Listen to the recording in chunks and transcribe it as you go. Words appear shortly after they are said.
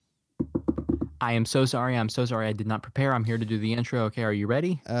I am so sorry. I'm so sorry. I did not prepare. I'm here to do the intro. Okay, are you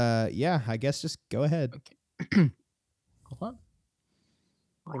ready? Yeah, I guess just go ahead. Okay. Hold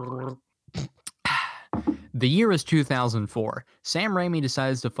on. The year is 2004. Sam Raimi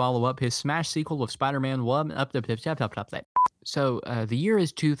decides to follow up his smash sequel of Spider-Man 1 the year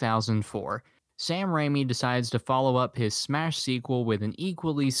is 2004. Sam Raimi decides to follow up his smash sequel with an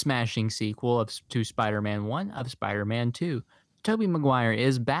equally smashing sequel to Spider-Man 1 of Spider-Man 2. Tobey Maguire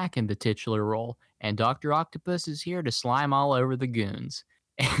is back in the titular role, and Dr. Octopus is here to slime all over the goons.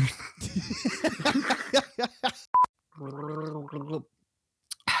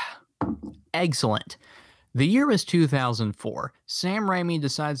 Excellent. The year is 2004. Sam Raimi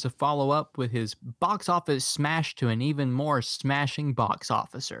decides to follow up with his box office smash to an even more smashing box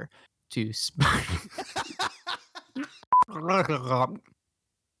officer.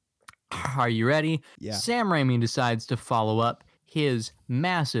 Are you ready? Yeah. Sam Raimi decides to follow up his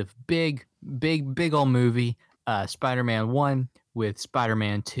massive, big old movie, Spider-Man 1 with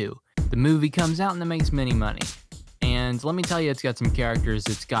Spider-Man 2. The movie comes out and it makes many money. And let me tell you, it's got some characters.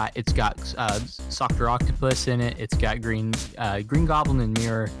 It's got Dr. Octopus in it. It's got Green Goblin and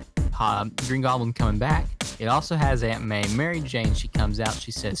Mirror. Green Goblin coming back. It also has Aunt May. Mary Jane, she comes out.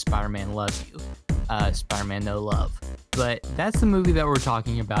 She says, "Spider-Man, love you." Spider-Man, no love. But that's the movie that we're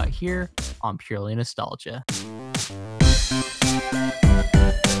talking about here on Purely Nostalgia.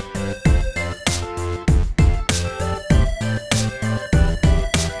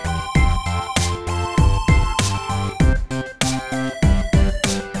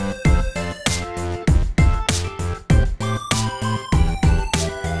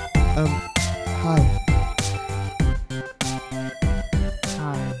 Hi.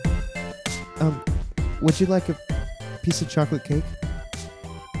 Would you like a piece of chocolate cake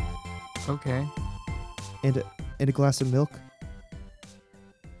Okay, and a glass of milk?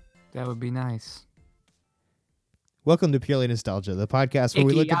 that would be nice. Welcome to Purely Nostalgia, the podcast where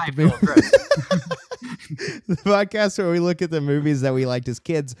we Icky, look I at feel gross. the podcast where we look at the movies that we liked as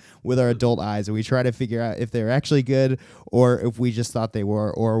kids with our adult eyes, and we try to figure out if they're actually good or if we just thought they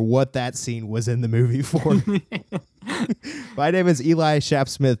were, or what that scene was in the movie for. My name is Eli Shap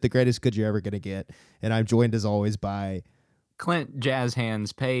Smith, the greatest good you're ever gonna get, and I'm joined as always by Clint Jazz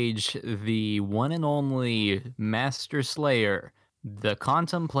Hands Page, the one and only Master Slayer, the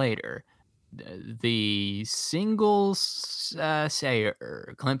Contemplator, the single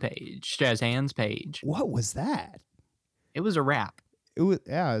sayer, Clint Page, Jazz Hands Page. what was that? It was a rap. It was,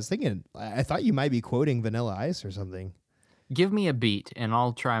 I was thinking. I thought you might be quoting Vanilla Ice or something. Give me a beat and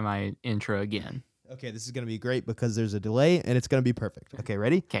I'll try my intro again. Okay, this is gonna be great because there's a delay and it's gonna be perfect. Okay,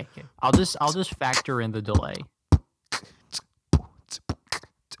 ready? Okay. I'll just factor in the delay.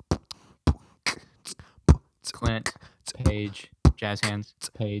 Clint, Page, Jazz Hands,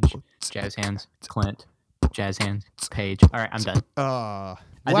 Page, Jazz Hands, Clint, Jazz Hands, Page. All right, I'm done. Wow,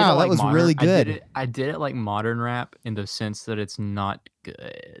 like that was modern, really good. I did it like modern rap in the sense that it's not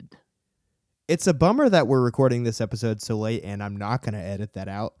good. It's a bummer that we're recording this episode so late and I'm not gonna edit that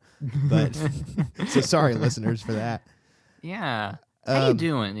out. But so sorry, listeners, for that. Yeah. How you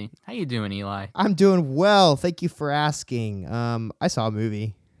doing? How you doing, Eli? I'm doing well. Thank you for asking. I saw a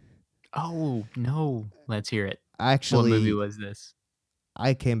movie. Oh no, let's hear it. Actually, What movie was this?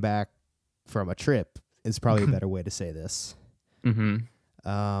 I came back from a trip. Is probably a better way to say this. Mm-hmm.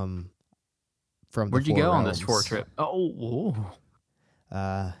 From Where'd you Four go on this Realms. tour trip? Oh.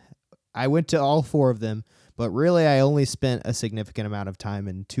 I went to all four of them, but really I only spent a significant amount of time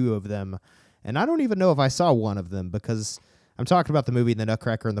in two of them, and I don't even know if I saw one of them because I'm talking about the movie The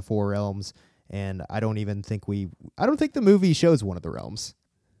Nutcracker and the Four Realms, and I don't think the movie shows one of the realms.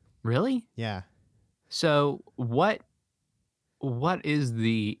 Really? Yeah. So what is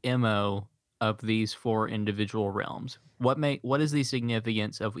the MO of these four individual realms? What is the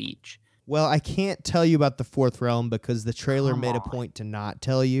significance of each? Well, I can't tell you about the fourth realm because the trailer Come made a on. point to not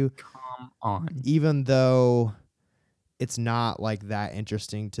tell you, Come on. even though it's not like that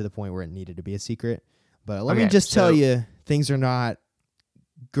interesting to the point where it needed to be a secret. But let me just tell you, things are not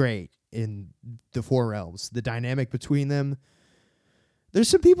great in the Four Realms. The dynamic between them, there's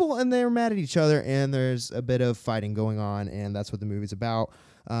some people and they're mad at each other and there's a bit of fighting going on, and that's what the movie's about.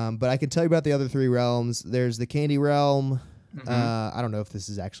 But I can tell you about the other three realms. There's the Candy Realm. Mm-hmm. I don't know if this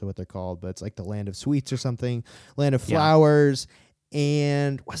is actually what they're called, but it's like the Land of Sweets or something. Land of Flowers.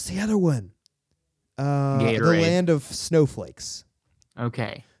 And what's the other one? The Land of Snowflakes.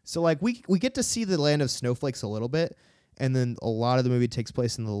 Okay. So like we get to see the Land of Snowflakes a little bit, and then a lot of the movie takes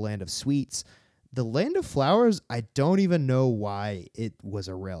place in the Land of Sweets. The Land of Flowers, I don't even know why it was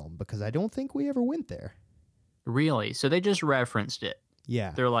a realm because I don't think we ever went there. Really? So they just referenced it.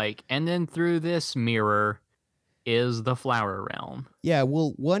 Yeah. They're like, and then through this mirror is the flower realm. Yeah,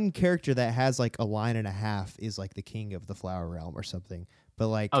 well, one character that has like a line and a half is like the king of the flower realm or something. But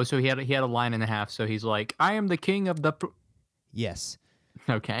like, Oh, so he had a line and a half. So he's like, I am the king of the. yes.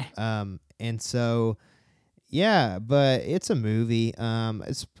 Okay. And so yeah, but it's a movie.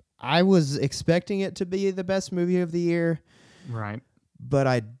 I was expecting it to be the best movie of the year, Right. but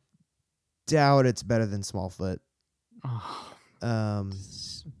I doubt it's better than Smallfoot. Oh, Um,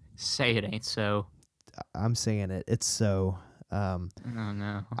 say it ain't so. I'm saying it. It's so. Oh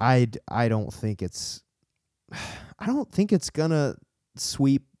no. I don't think it's. I don't think it's gonna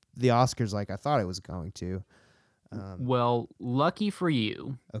sweep the Oscars like I thought it was going to. Well, lucky for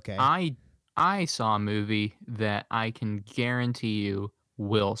you, Okay. I saw a movie that I can guarantee you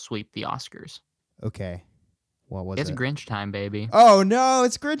will sweep the Oscars. Okay. What was It's it? Grinch time, baby. Oh no,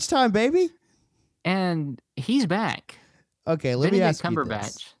 it's Grinch time, baby. And he's back. Okay, let me Benedict ask you this.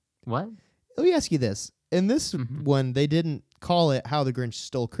 Cumberbatch. What? Let me ask you this. In this Mhm. one, they didn't call it How the Grinch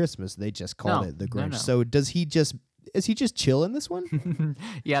Stole Christmas. They just called No, it The no, Grinch. no. So is he just chill in this one?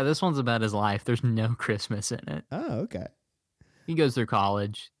 Yeah, this one's about his life. There's no Christmas in it. Oh, okay. He goes through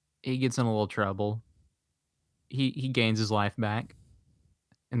college. He gets in a little trouble. He gains his life back.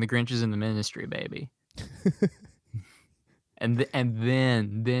 And the Grinch is in the ministry, baby. And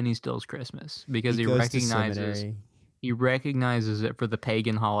then he steals Christmas because he goes to recognizes seminary. he recognizes it for the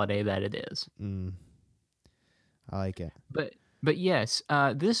pagan holiday that it is. I like it. But yes,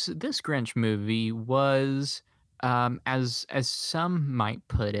 this Grinch movie was as some might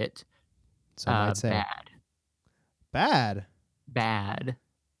put it, Some might say bad. bad. Bad.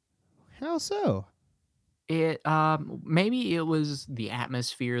 How so? It maybe it was the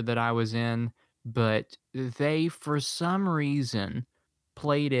atmosphere that I was in, but they for some reason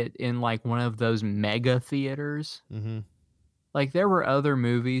played it in like one of those mega theaters. Mm-hmm. Like there were other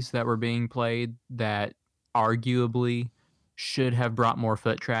movies that were being played that arguably should have brought more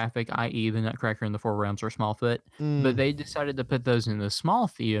foot traffic, i.e. The Nutcracker in the Four Realms or Smallfoot, but they decided to put those in the small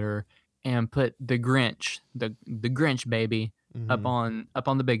theater and put the Grinch, the Grinch baby, Mm-hmm. up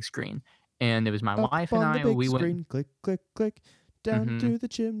on the big screen. And it was my Up wife and on the I. big We went. screen, click, click, click. Down Mhm. through the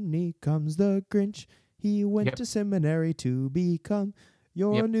chimney comes the Grinch. He went Yep. to seminary to become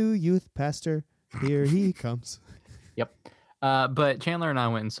your Yep. new youth pastor. Here he comes. Yep. But Chandler and I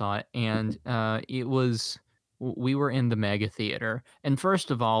went and saw it, and it was we were in the mega theater. And first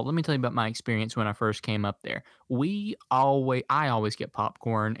of all, let me tell you about my experience when I first came up there. I always get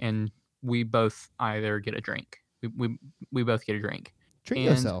popcorn, and we both either get a drink. We both get a drink, Treat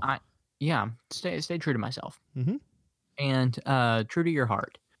and yourself. stay true to myself, Mm-hmm. and true to your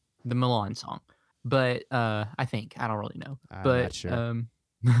heart, the Milan song. But I think I don't really know, I'm but not sure.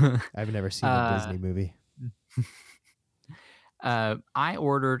 I've never seen a uh, Disney movie. I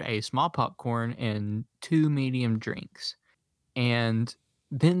ordered a small popcorn and 2 medium drinks. And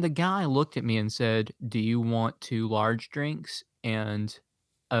then the guy looked at me and said, "Do you want 2 large drinks and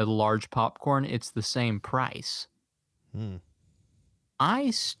a large popcorn? It's the same price." Hmm.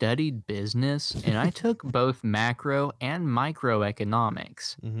 I studied business and I took both macro and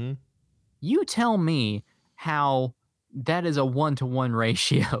microeconomics. Mm-hmm. You tell me how that is a 1-to-1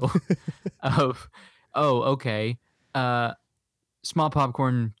 ratio of, oh, okay, small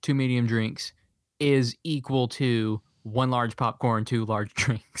popcorn, 2 medium drinks is equal to 1 large popcorn, 2 large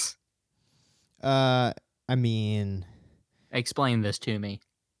drinks. I mean, Explain this to me.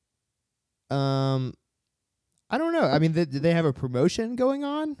 I don't know. I mean, did they have a promotion going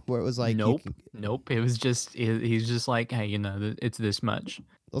on where it was like, Nope. Nope. It was just he's just like, "Hey, it's this much."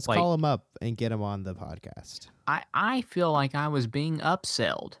 let's Like call him up and get him on the podcast. I feel like I was being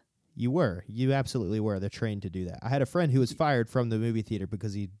upselled. You absolutely were. They're trained to do that. I had a friend who was fired from the movie theater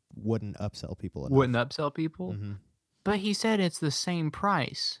because he wouldn't upsell people enough. Wouldn't upsell people? Mm-hmm. But he said it's the same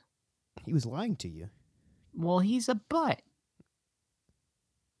price. He was lying to you. Well, he's a butt.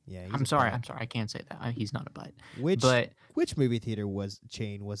 Yeah, I'm sorry. I can't say that. He's not a butt. Which movie theater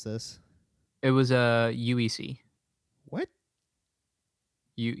chain was this? It was a UEC. What?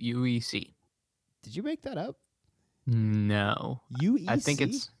 UEC. Did you make that up? No. UEC? I think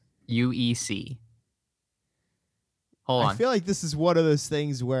it's UEC. Hold on. I feel like this is one of those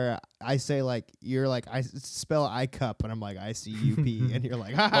things where I say like you're like I spell I cup and I'm like ICUP and you're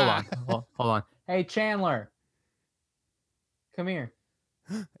like hold on. Hey Chandler. Come here.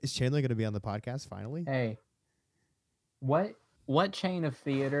 Is Chandler going to be on the podcast finally? Hey. What chain of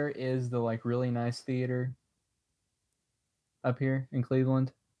theater is the like really nice theater up here in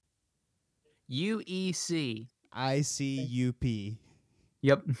Cleveland? UEC. ICUP.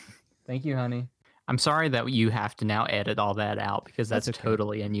 Yep. Thank you, honey. I'm sorry that you have to now edit all that out because that's okay.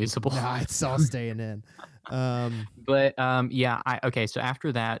 totally unusable. Nah, it's all staying in. But yeah, okay. So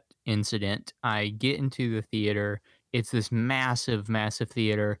after that incident, I get into the theater. It's this massive, massive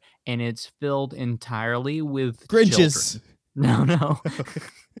theater, and it's filled entirely with Grinches. children. No.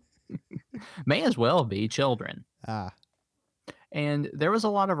 May as well be children. Ah. And there was a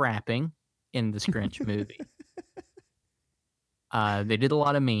lot of rapping in this Grinch movie. They did a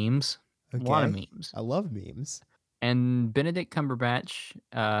lot of memes. Okay. A lot of memes. I love memes. And Benedict Cumberbatch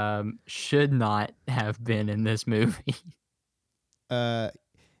should not have been in this movie. It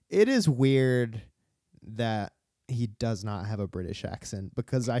is weird that he does not have a British accent,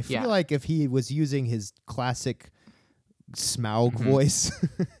 because I feel like if he was using his classic Smaug voice,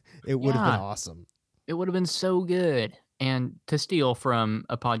 it would have been awesome. It would have been so good. And to steal from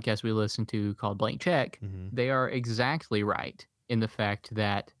a podcast we listen to called Blank Check, they are exactly right in the fact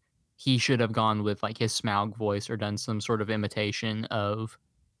that he should have gone with like his Smaug voice or done some sort of imitation of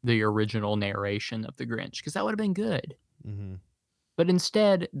the original narration of the Grinch, because that would have been good. But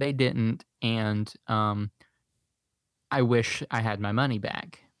instead, they didn't, and I wish I had my money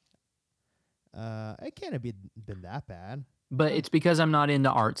back. It can't have been that bad. But it's because I'm not into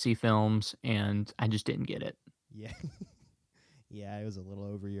artsy films, and I just didn't get it. Yeah. Yeah, it was a little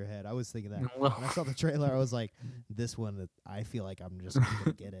over your head. I was thinking that. When I saw the trailer, I was like, this one, I feel like I'm just going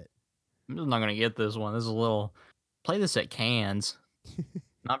to get it. I'm just not going to get this one. This is a little... Play this at Cannes.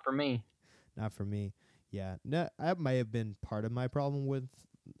 Not for me. Not for me. Yeah. No, that might have been part of my problem with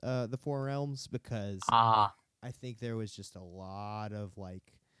the Four Realms, because I think there was just a lot of,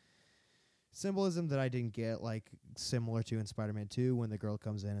 like, symbolism that I didn't get, like similar to in Spider-Man 2 when the girl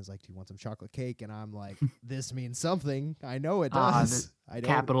comes in and is like, do you want some chocolate cake? And I'm like, this means something. I know it does.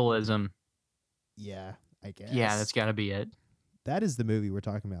 Capitalism. Yeah, I guess. Yeah, that's got to be it. That is the movie we're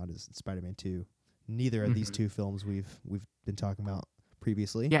talking about, is Spider-Man 2. Neither of these two films we've been talking about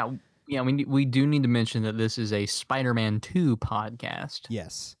previously. Yeah, we do need to mention that this is a Spider-Man 2 podcast.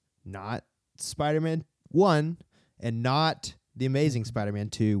 Yes. Not Spider-Man 1 and not The Amazing Spider-Man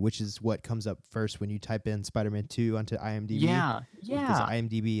 2, which is what comes up first when you type in Spider-Man 2 onto IMDb. Yeah. Because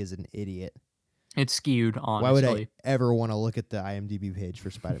IMDb is an idiot. It's skewed, honestly. Why would I ever want to look at the IMDb page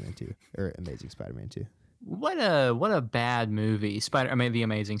for Spider-Man 2 or Amazing Spider-Man 2? What a bad movie. The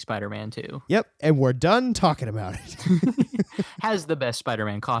Amazing Spider-Man 2. Yep, and we're done talking about it. Has the best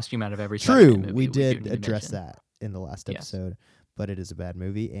Spider-Man costume out of every True, Spider-Man movie. we did address that in the last episode, but it is a bad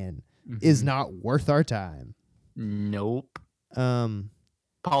movie and is not worth our time. Nope. Paul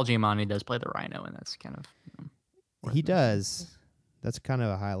Giamatti does play the Rhino, and that's kind of... he does. That's kind of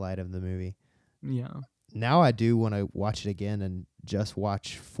a highlight of the movie. Yeah. Now I do want to watch it again and just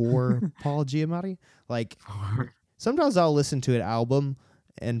watch for Paul Giamatti. Like, sometimes I'll listen to an album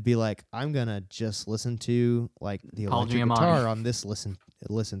and be like, I'm going to just listen to like the electric guitar on this listen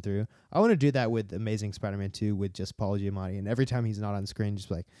through. I want to do that with Amazing Spider-Man 2 with just Paul Giamatti. And every time he's not on screen, just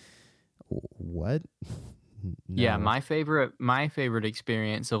be like, what? No. Yeah, my favorite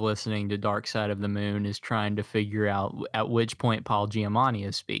experience of listening to Dark Side of the Moon is trying to figure out at which point Paul Giamatti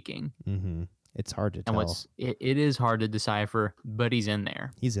is speaking. Mm-hmm. It's hard to tell. It is hard to decipher, but he's in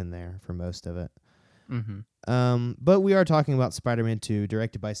there. He's in there for most of it. But we are talking about Spider-Man 2,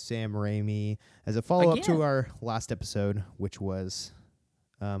 directed by Sam Raimi, as a follow-up to our last episode, which was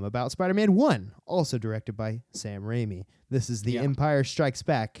about Spider-Man 1, also directed by Sam Raimi. This is the Empire Strikes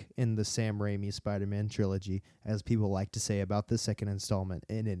Back in the Sam Raimi Spider-Man trilogy, as people like to say about the second installment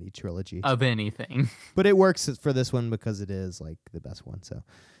in any trilogy. Of anything. But it works for this one because it is like the best one. So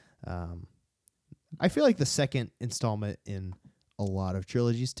I feel like the second installment in a lot of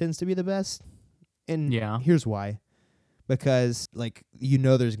trilogies tends to be the best. And here's why. Because, like,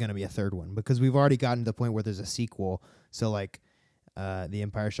 there's going to be a third one. Because we've already gotten to the point where there's a sequel. So, like, The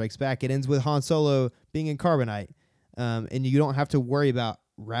Empire Strikes Back, it ends with Han Solo being in Carbonite. And you don't have to worry about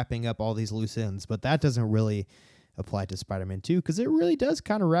wrapping up all these loose ends. But that doesn't really apply to Spider-Man 2. Because it really does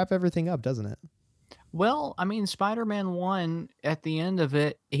kind of wrap everything up, doesn't it? Well, I mean, Spider-Man 1, at the end of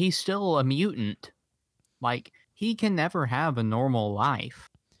it, he's still a mutant. Like, he can never have a normal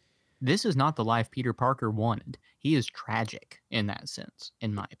life. This is not the life Peter Parker wanted. He is tragic in that sense,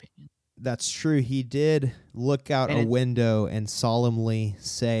 in my opinion. That's true. He did look out a window and solemnly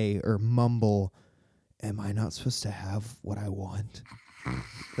say or mumble, "Am I not supposed to have what I want?"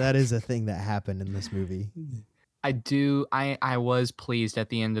 That is a thing that happened in this movie. I was pleased at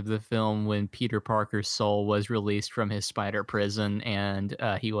the end of the film when Peter Parker's soul was released from his spider prison and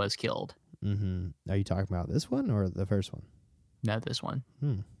he was killed. Mm-hmm. Are you talking about this one or the first one? No, this one.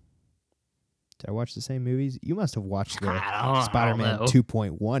 Did I watch the same movies? You must have watched the I don't Spider-Man know.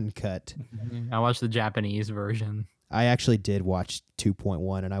 2.1 cut. I watched the Japanese version. I actually did watch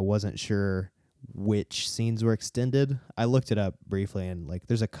 2.1, and I wasn't sure which scenes were extended. I looked it up briefly, and like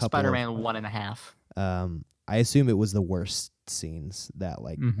there's a couple. Spider-Man 1.5. I assume it was the worst scenes that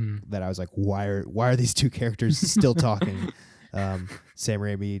that I was like, why are these two characters still talking? Sam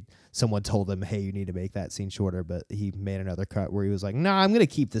Raimi, someone told him, hey, you need to make that scene shorter, but he made another cut where he was like, no, I'm gonna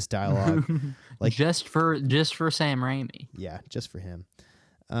keep this dialogue, like just for Sam Raimi. Yeah, just for him.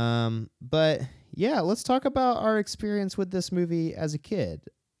 But yeah, let's talk about our experience with this movie as a kid,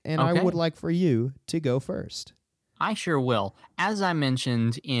 and Okay. I would like for you to go first. I sure will. As I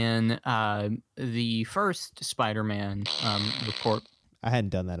mentioned in the first Spider-Man report. I hadn't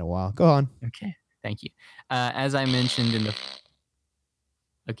done that in a while. Go on. Okay, thank you. As I mentioned in the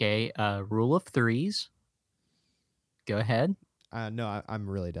rule of threes. Go ahead. No, I'm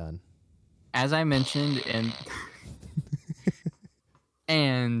really done. As I mentioned in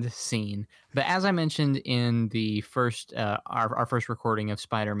and scene, but as I mentioned in the first our first recording of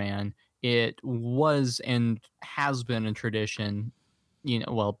Spider-Man, it was and has been a tradition,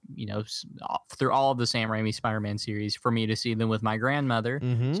 through all of the Sam Raimi Spider-Man series for me to see them with my grandmother.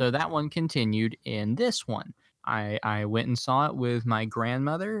 Mm-hmm. So that one continued in this one. I went and saw it with my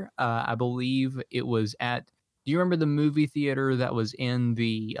grandmother. I believe it was at. Do you remember the movie theater that was in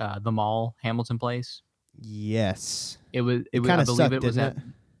the mall, Hamilton Place? Yes. It was. It kind of sucked, it was didn't it?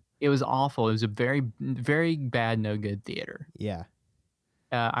 It was awful. It was a very, very bad, no good theater. Yeah.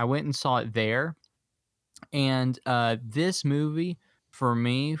 I went and saw it there, and this movie, for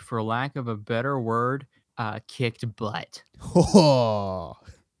me, for lack of a better word, kicked butt. Oh.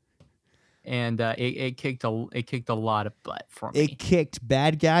 And it kicked a lot of butt for me. It kicked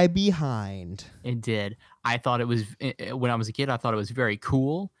bad guy behind. It did. I thought it was when I was a kid. I thought it was very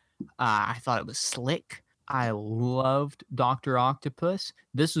cool. I thought it was slick. I loved Dr. Octopus.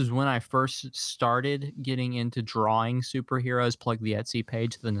 This was when I first started getting into drawing superheroes. Plug the Etsy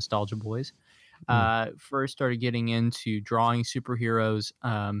page, the Nostalgia Boys. First started getting into drawing superheroes.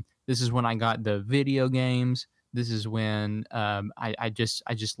 This is when I got the video games. This is when I just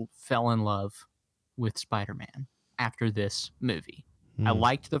fell in love with Spider-Man after this movie. I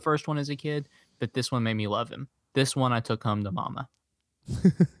liked the first one as a kid, but this one made me love him. This one I took home to mama.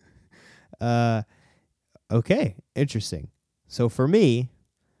 Okay, interesting. So for me,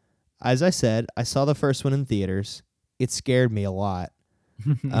 as I said, I saw the first one in theaters. It scared me a lot.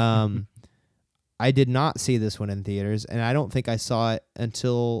 I did not see this one in theaters, and I don't think I saw it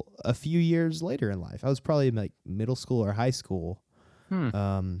until a few years later in life. I was probably in like middle school or high school.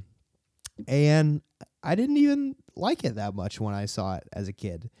 And I didn't even like it that much when I saw it as a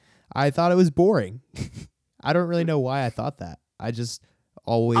kid. I thought it was boring. I don't really know why I thought that. I just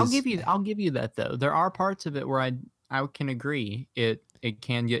always I'll give you that though. There are parts of it where I can agree it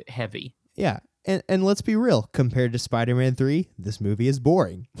can get heavy. Yeah. And let's be real, compared to Spider-Man 3, this movie is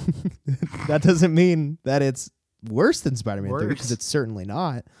boring. That doesn't mean that it's worse than Spider-Man 3, because it's certainly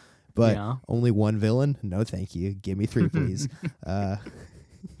not. But only one villain? No, thank you. Give me 3, please. Well,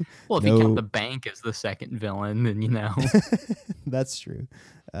 if you count the bank as the second villain, then That's true.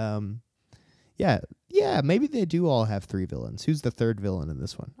 Yeah, maybe they do all have 3 villains. Who's the third villain in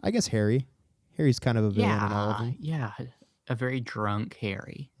this one? I guess Harry. Harry's kind of a villain in all of them. Yeah, a very drunk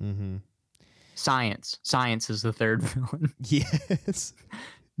Harry. Mm-hmm. Science is the third villain. Yes.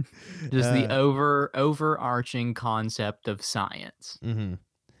 Just the overarching concept of science.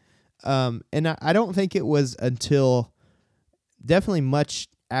 Mm-hmm. And I don't think it was until definitely much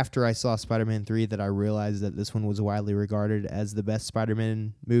after I saw Spider-Man 3 that I realized that this one was widely regarded as the best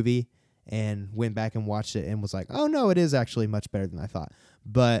Spider-Man movie, and went back and watched it and was like, oh no, it is actually much better than I thought.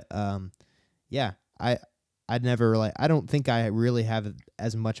 But yeah, I'd never I don't think I really have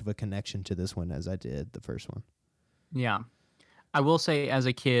as much of a connection to this one as I did the first one. Yeah. I will say, as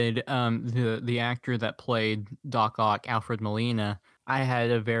a kid, the actor that played Doc Ock, Alfred Molina, I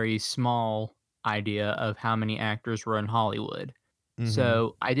had a very small idea of how many actors were in Hollywood. Mm-hmm.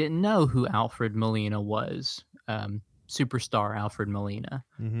 So I didn't know who Alfred Molina was. Superstar Alfred Molina.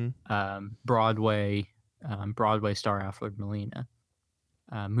 Mm-hmm. Broadway star Alfred Molina.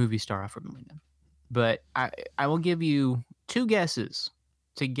 Movie star Alfred Molina. But I will give you 2 guesses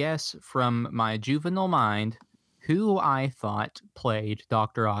to guess from my juvenile mind who I thought played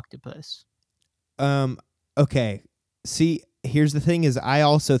Dr. Octopus. Okay. See, here's the thing is I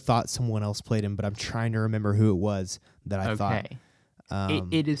also thought someone else played him, but I'm trying to remember who it was that I thought.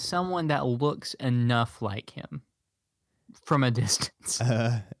 It is someone that looks enough like him from a distance.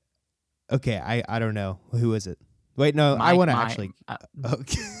 Okay, I don't know. Who is it? Wait, no, I want to My- actually.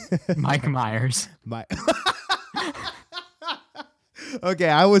 Okay. Mike Myers. My. Okay,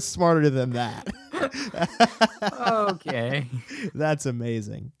 I was smarter than that. Okay. That's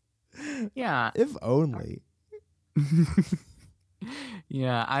amazing. Yeah. If only.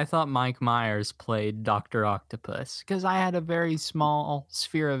 Yeah, I thought Mike Myers played Dr. Octopus because I had a very small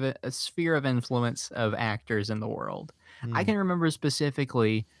sphere of influence of actors in the world. I Hmm. can remember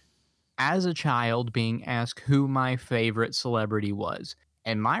specifically as a child being asked who my favorite celebrity was,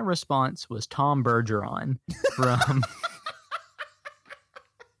 and my response was Tom Bergeron from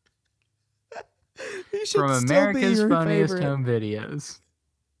He should from still be America's your Funniest favorite. Home Videos.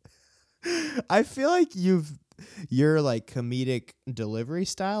 I feel like your like comedic delivery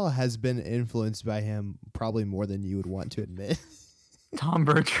style has been influenced by him probably more than you would want to admit. Tom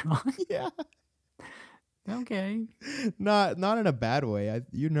Bergeron. Yeah. Okay. Not in a bad way.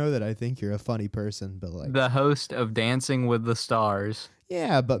 You know that I think you're a funny person, but like The host of Dancing with the Stars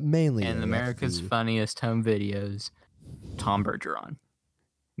yeah, but mainly and America's AFV. Funniest Home Videos, Tom Bergeron.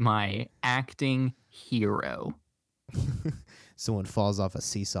 My acting hero. Someone falls off a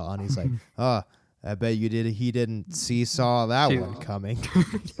seesaw and he's like, "Oh, I bet you did. He didn't seesaw that one coming."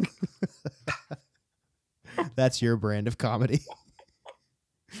 That's your brand of comedy.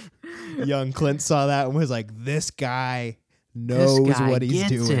 Young Clint saw that and was like, "This guy knows what he's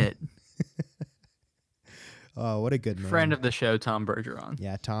doing." It. Oh, what a good man. Friend of the show, Tom Bergeron.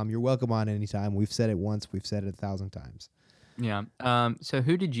 Yeah, Tom, you're welcome on anytime. We've said it once. We've said it 1,000 times. Yeah. So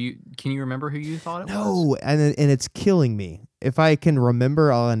can you remember who you thought it was? No, and it's killing me. If I can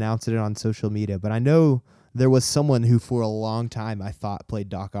remember, I'll announce it on social media. But I know there was someone who for a long time I thought played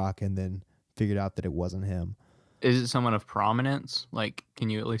Doc Ock and then figured out that it wasn't him. Is it someone of prominence? Like, can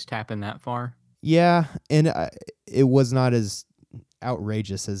you at least tap in that far? Yeah, and it was not as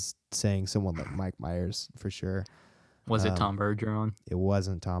outrageous as saying someone like Mike Myers for sure. Was it Tom Bergeron? It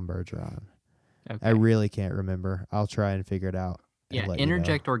wasn't Tom Bergeron. Okay. I really can't remember. I'll try and figure it out. Yeah,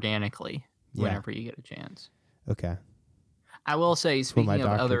 interject organically whenever you get a chance. Okay. I will say, That's what my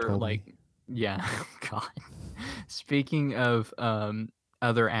speaking of doctor other told like, me. yeah, God. Speaking of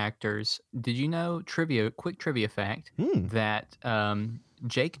other actors, did you know quick trivia fact that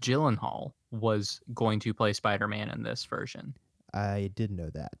Jake Gyllenhaal was going to play Spider-Man in this version? I did know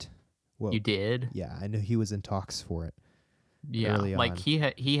that. Well, You did? yeah, I knew he was in talks for it. Yeah, early like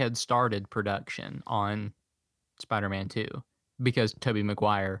on. he had started production on Spider-Man 2 because Tobey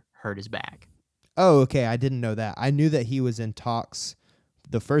Maguire hurt his back. Oh, okay. I didn't know that. I knew that he was in talks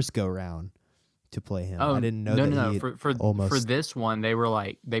the first go round to play him. I didn't know no. he For this one, they were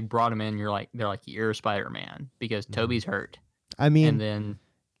like they brought him in. They're like you're Spider-Man because Tobey's hurt. I mean, And then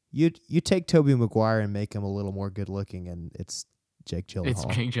you take Tobey Maguire and make him a little more good looking, and it's Jake Gyllenhaal. it's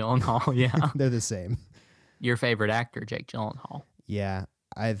Jake Gyllenhaal. Yeah, They're the same. your favorite actor, Jake Gyllenhaal. Yeah,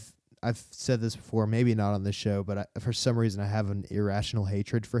 I've said this before, maybe not on this show, but for some reason I have an irrational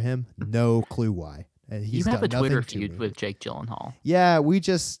hatred for him. No clue why. And he's You have a done Twitter nothing to feud me. with Jake Gyllenhaal. Yeah, we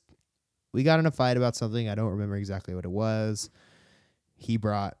got in a fight about something. I don't remember exactly what it was. He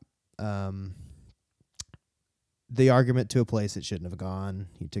brought the argument to a place it shouldn't have gone.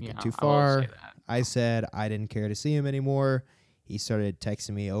 He took it too I will far. say that. I said I didn't care to see him anymore. He started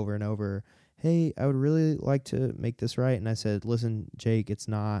texting me over and over, "Hey, I would really like to make this right." And I said, "Listen, Jake, it's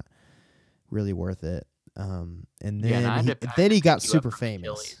not really worth it." And then he got super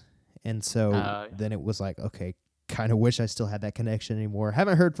famous. And so then it was like, okay, kind of wish I still had that connection anymore.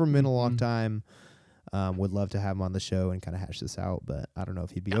 Haven't heard from him in a long time. Would love to have him on the show and kind of hash this out, but I don't know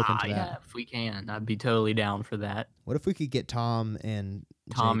if he'd be open to that. Yeah, if we can, I'd be totally down for that. What if we could get Tom and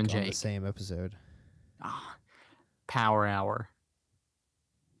Jake on the same episode? Power Hour.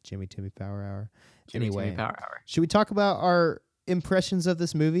 Jimmy Timmy Power Hour. Jimmy Anyway, Timmy Power Hour. Should we talk about our impressions of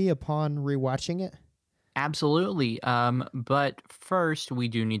this movie upon rewatching it? Absolutely. But first, we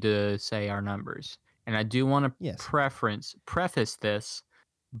do need to say our numbers. And I do want to preface this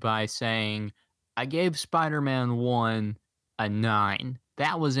by saying I gave Spider-Man 1 a 9.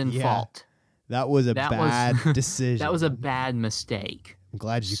 That was in fault. That was a bad decision. That was a bad mistake. I'm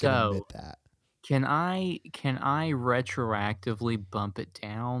glad you can admit that. Can I retroactively bump it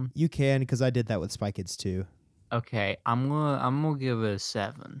down? You can, because I did that with Spy Kids 2. Okay, I'm gonna give it a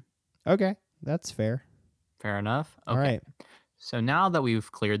 7. Okay, that's fair. Fair enough. Okay. All right. So now that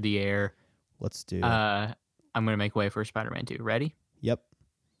we've cleared the air, let's do it. I'm gonna make way for Spider-Man 2. Ready? Yep.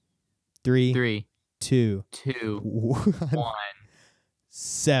 3, 2, 1,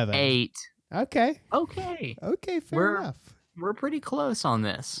 7, 8. Okay. Fair enough. We're pretty close on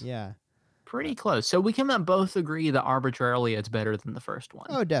this. Yeah. Pretty close. So we can both agree that arbitrarily it's better than the first one.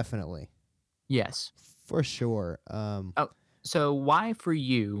 Oh, definitely. Yes. For sure. Oh, so why for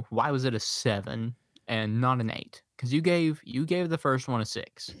you? Why was it a 7 and not an 8? Because you gave the first one a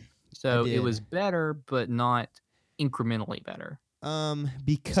 6, I so it did. was better, but not incrementally better. Same for me, but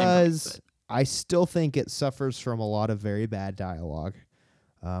Because I still think it suffers from a lot of very bad dialogue,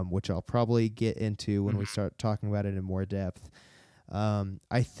 which I'll probably get into when we mhm, start talking about it in more depth.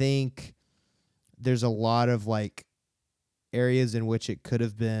 I think there's a lot of like areas in which it could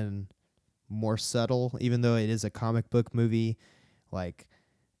have been more subtle, even though it is a comic book movie. Like,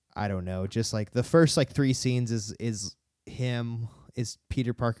 I don't know, just like the first like 3 scenes is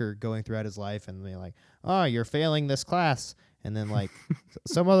Peter Parker going throughout his life and being like, oh, you're failing this class, and then like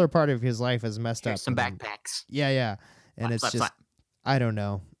some other part of his life is messed here's up, some and then backpacks. yeah, and Slap, it's slap, slap. just, I don't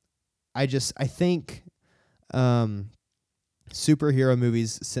know. I think um superhero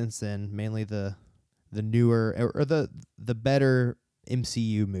movies since then, mainly the newer or the better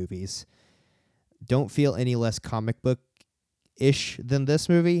MCU movies, don't feel any less comic book ish than this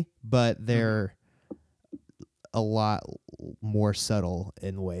movie, but Mhm. they're a lot more subtle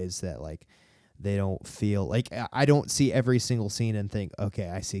in ways that like they don't feel like I don't see every single scene and think, okay,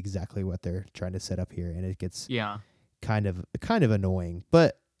 I see exactly what they're trying to set up here, and it gets Yeah. kind of annoying.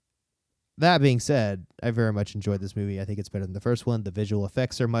 But that being said, I very much enjoyed this movie. I think it's better than the first one. The visual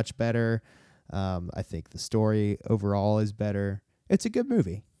effects are much better. I think the story overall is better. It's a good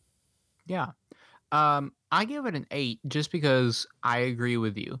movie. Yeah. I give it an 8 just because I agree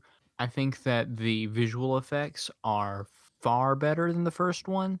with you. I think that the visual effects are far better than the first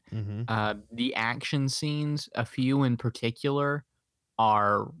one. Mm-hmm. The action scenes, a few in particular,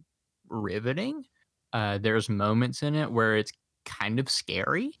 are riveting. There's moments in it where it's kind of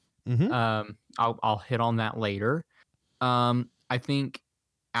scary. Mm-hmm. I'll hit on that later. I think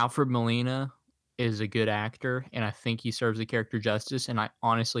Alfred Molina is a good actor, and I think he serves the character justice, and I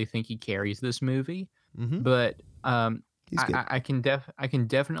honestly think he carries this movie. Mm-hmm. But He's I, good. I I can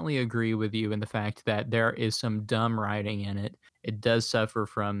definitely agree with you in the fact that there is some dumb writing in it. It does suffer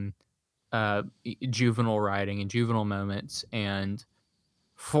from juvenile writing and juvenile moments and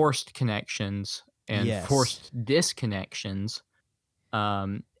forced connections and Yes. forced disconnections.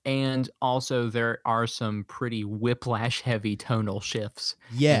 And also there are some pretty whiplash heavy tonal shifts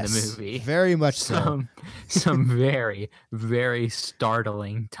in the Yes. movie. Very much so. Some very, very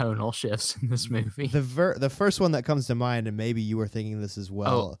startling tonal shifts in this movie. The first one that comes to mind, and maybe you were thinking this as Oh,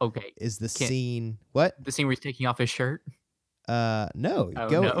 well, okay. is the Can scene. What? the scene where he's taking off his shirt? No. Oh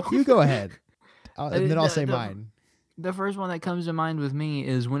Go. no. You go ahead, and then I'll the say the mine. the first one that comes to mind with me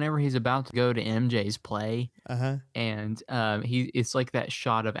is whenever he's about to go to MJ's play, Uh huh. and it's like that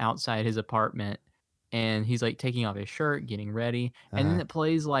shot of outside his apartment, and he's like taking off his shirt, getting ready, Uh and then huh. it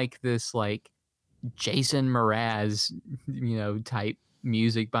plays like this like Jason Mraz, type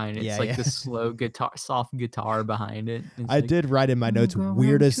music behind it. It's Yeah. like Yeah. this slow guitar, soft guitar behind it. It's I like, did write in my I'm notes going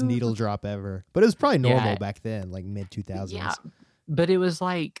weirdest to the needle drop ever, but it was probably normal yeah, back then, like mid two yeah, thousands. but it was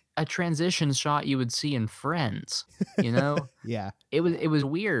like a transition shot you would see in Friends, you know? Yeah. It was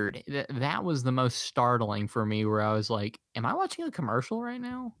weird. That was the most startling for me where I was like, "Am I watching a commercial right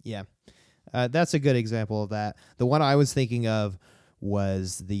now?" Yeah. That's a good example of that. The one I was thinking of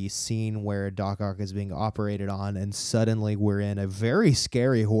was the scene where Doc Ock is being operated on, and suddenly we're in a very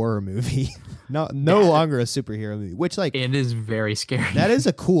scary horror movie. No That longer a superhero movie, which like it is very scary. that is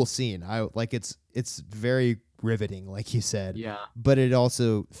a cool scene. I like it's very riveting, like you said, Yeah. but it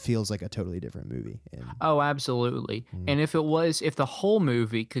also feels like a totally different movie. And Oh, absolutely. mm, And if the whole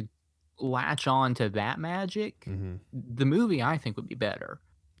movie could latch on to that magic, mm-hmm. the movie I think would be better.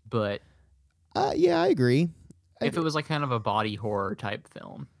 But Yeah, I agree. if it was like kind of a body horror type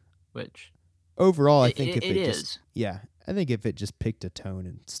film, which Overall, I it, think it, if it it just is. yeah, I think if it just picked a tone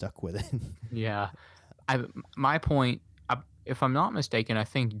and stuck with it. Yeah. My point, if I'm not mistaken, I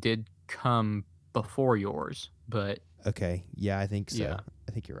think did come before yours, but Okay, yeah, I think so. yeah.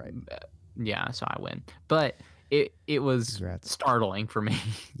 I think you're right. Yeah, so I win. But it was Congrats. startling for me.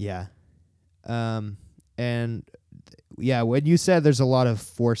 Yeah. Um, and yeah, when you said there's a lot of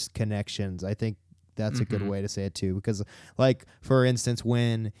forced connections, I think that's a good Mhm. way to say it too. Because, like, for instance,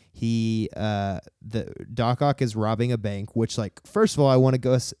 when the Doc Ock is robbing a bank, which, like, first of all, I want to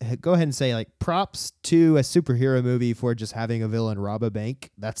go ahead and say, like, props to a superhero movie for just having a villain rob a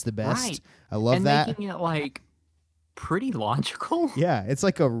bank. That's the Right. best. I love And that. making it like pretty logical. Yeah, it's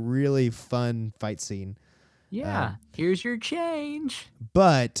like a really fun fight scene. Yeah. Here's your change.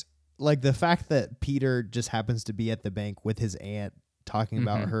 But like the fact that Peter just happens to be at the bank with his aunt talking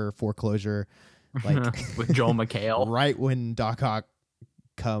about Mhm. her foreclosure, like With Joel McHale. right when Doc Ock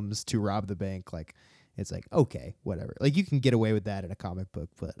comes to rob the bank, like it's like, okay, whatever. Like you can get away with that in a comic book,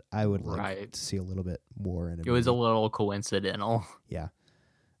 but I would like Right. to see a little bit more in a It was a movie. little coincidental. Yeah.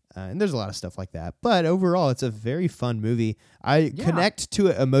 And there's a lot of stuff like that. But overall, it's a very fun movie. I Yeah. connect to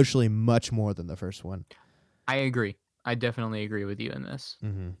it emotionally much more than the first one. I agree. I definitely agree with you in this.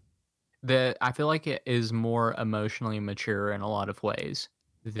 Mm-hmm. I feel like it is more emotionally mature in a lot of ways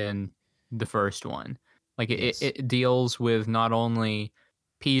than the first one. Like Yes. it deals with not only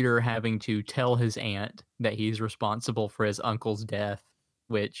Peter having to tell his aunt that he's responsible for his uncle's death,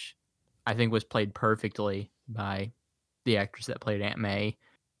 which I think was played perfectly by the actress that played Aunt May,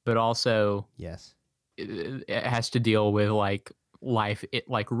 but also Yes. it has to deal with like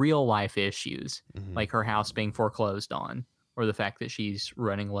like real life issues, Mm-hmm. like her house being foreclosed on, or the fact that she's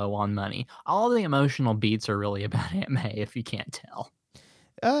running low on money. All the emotional beats are really about Aunt May, if you can't tell.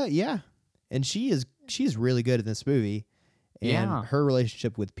 Yeah. And she's really good in this movie. And Yeah. her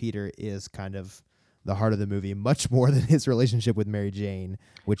relationship with Peter is kind of the heart of the movie, much more than his relationship with Mary Jane,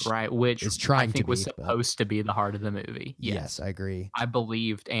 which Right, which is I trying to think was be. But supposed to be the heart of the movie. yes, I agree. I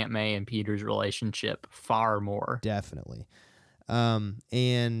believed Aunt May and Peter's relationship far more. Definitely.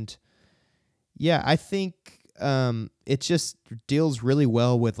 And yeah, I think it just deals really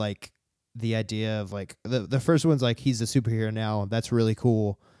well with like the idea of like the first one's like he's a superhero now. That's really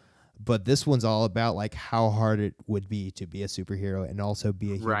cool. But this one's all about like how hard it would be to be a superhero and also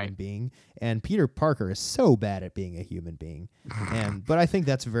be a human Right. being. And Peter Parker is so bad at being a human being. But I think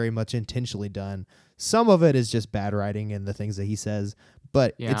that's very much intentionally done. Some of it is just bad writing and the things that he says,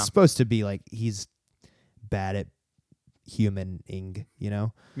 but Yeah. it's supposed to be like he's bad at humaning, you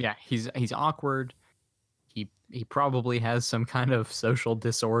know? Yeah, he's awkward. He probably has some kind of social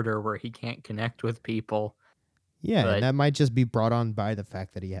disorder where he can't connect with people. Yeah, But and that might just be brought on by the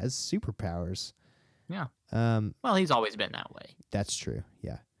fact that he has superpowers. yeah. Um, Well, he's always been that way. that's true.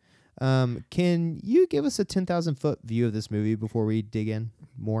 Yeah. Can you give us a 10,000-foot view of this movie before we dig in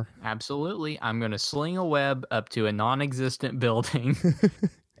more? Absolutely. I'm going to sling a web up to a non-existent building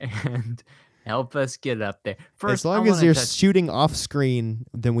and help us get up there. First, as long as you're shooting off screen,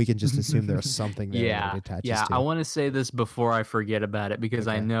 then we can just assume there's something there that it attaches to. I want to say this before I forget about it because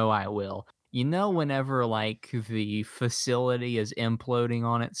I Okay. know I will. You know, whenever like the facility is imploding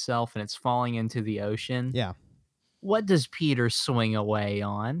on itself and it's falling into the ocean, Yeah. what does Peter swing away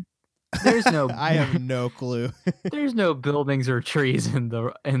on? There's no I have no clue. there's no buildings or trees in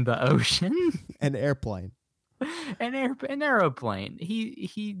the ocean. An airplane. An aeroplane.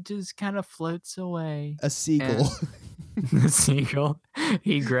 He just kind of floats away. A seagull. The seagull.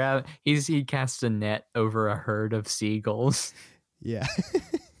 He casts a net over a herd of seagulls. Yeah.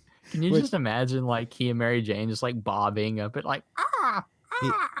 Can you just imagine like he and Mary Jane just like bobbing up at like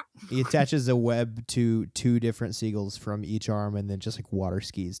He attaches a web to 2 different seagulls from each arm and then just like water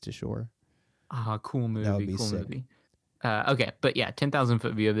skis to shore. Cool movie. That would be cool sick. movie. Okay, but yeah,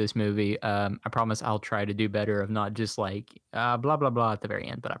 10,000-foot view of this movie. I promise I'll try to do better of not just like blah blah blah at the very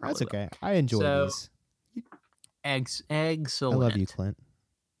end, but I probably That's okay. I enjoy these. Excellent. I love you, Clint.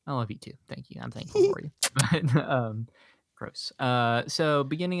 I love you too. Thank you. I'm thankful for you. But gross. So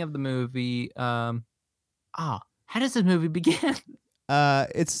beginning of the movie. How does this movie begin?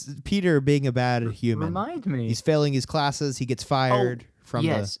 It's Peter being a bad human. Remind me. He's failing his classes. He gets fired from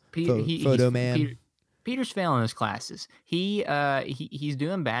the photo man. Peter's failing his classes. He's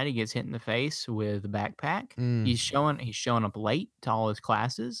doing bad. He gets hit in the face with a backpack. He's showing up late to all his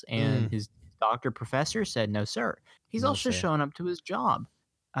classes, and his doctor professor said no, sir. He's also showing up to his job,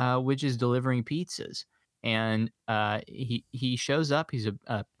 which is delivering pizzas. And he shows up. He's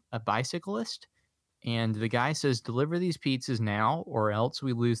a bicyclist. And the guy says, deliver these pizzas now, or else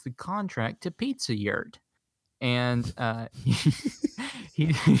we lose the contract to Pizza Yurt. And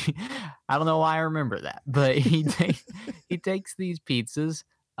he I don't know why I remember that, but he takes these pizzas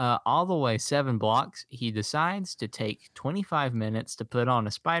all the way 7 blocks. He decides to take 25 minutes to put on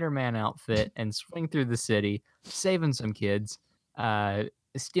a Spider-Man outfit and swing through the city, saving some kids,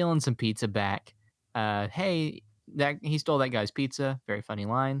 stealing some pizza back. Hey, he stole that guy's pizza. Very funny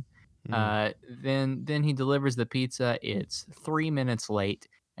line. Then he delivers the pizza. It's 3 minutes late,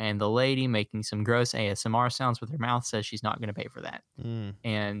 and the lady making some gross ASMR sounds with her mouth says she's not going to pay for that.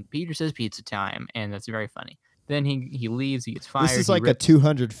 And Peter says pizza time, and that's very funny. Then he leaves. He gets fired. This is like a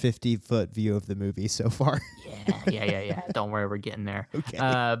 250-foot view of the movie so far. Yeah. Don't worry, we're getting there.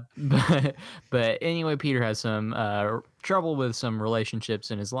 Okay. But anyway, Peter has some trouble with some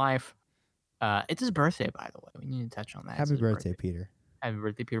relationships in his life. It's his birthday, by the way. We need to touch on that. Happy birthday, Peter. Happy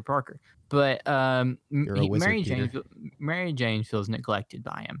birthday, Peter Parker. But Mary Jane feels neglected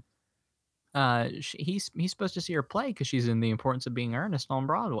by him. He's supposed to see her play because she's in The Importance of Being Earnest on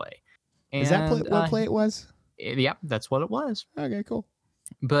Broadway. And, Is that what play it was? Yep, that's what it was. Okay, cool.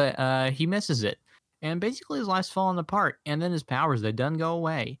 But he misses it, and basically his life's falling apart, and then his powers, they done go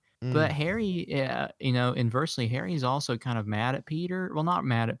away. But Harry, inversely, Harry's also kind of mad at Peter. Well, not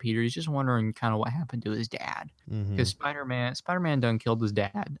mad at Peter. He's just wondering kind of what happened to his dad, because Spider-Man done killed his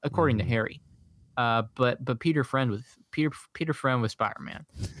dad, according to Harry. But Peter friend with Spider-Man.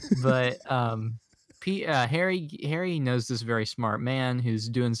 But Harry knows this very smart man who's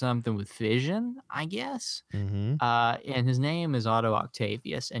doing something with fission, I guess. And his name is Otto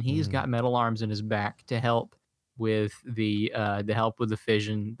Octavius, and he's got metal arms in his back to help with the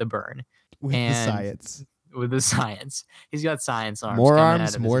fission, the burn, with the science. With the science, he's got science arms. More coming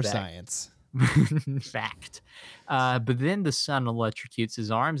arms, out of more his back. science. Fact. But then the sun electrocutes his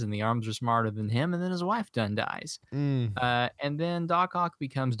arms, and the arms are smarter than him, and then his wife done dies. And then Doc Ock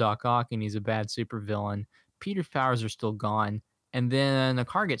becomes Doc Ock, and he's a bad supervillain. Peter's powers are still gone, and then a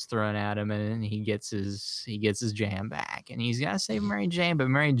car gets thrown at him, and he gets his jam back, and he's got to save Mary Jane. But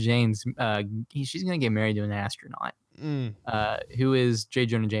Mary Jane's she's gonna get married to an astronaut, who is J.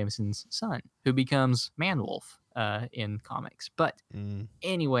 Jonah Jameson's son, who becomes Man-Wolf in comics. But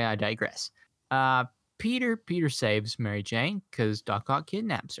anyway, I digress. Peter saves Mary Jane because Doc Ock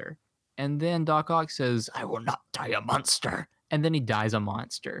kidnaps her. And then Doc Ock says, "I will not die a monster." And then he dies a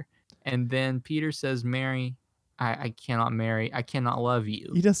monster. And then Peter says, "Mary, I cannot marry. I cannot love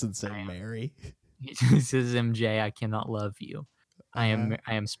you." He doesn't say Mary. He says, "MJ, I cannot love you. I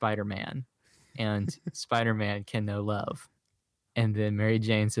am Spider-Man. And Spider-Man can know love." And then Mary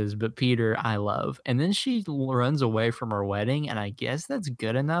Jane says, "But Peter, I love." And then she runs away from her wedding, and I guess that's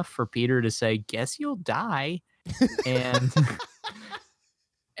good enough for Peter to say, "Guess you'll die." And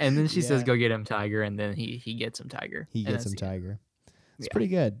and then she says, "Go get him, Tiger." And then he gets him, Tiger. He gets him, Tiger. It's pretty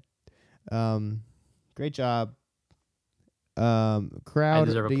good. Great job. Crowd, I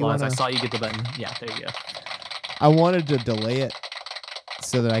deserve applause. I saw you get the button. Yeah, there you go. I wanted to delay it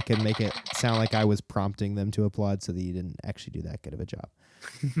so that I could make it sound like I was prompting them to applaud, so that you didn't actually do that good of a job.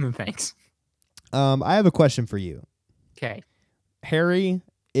 Thanks. I have a question for you. Okay. Harry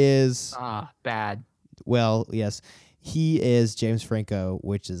is bad. Well, yes, he is James Franco,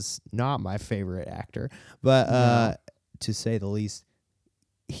 which is not my favorite actor, but to say the least,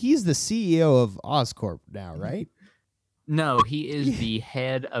 he's the CEO of Oscorp now, right? No, he is the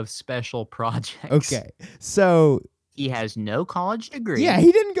head of special projects. Okay, so he has no college degree. Yeah,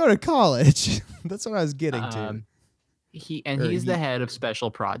 he didn't go to college. That's what I was getting to. He's the head of special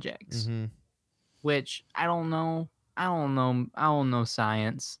projects, which I don't know. I don't know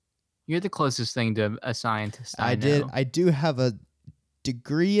science. You're the closest thing to a scientist I know. I do have a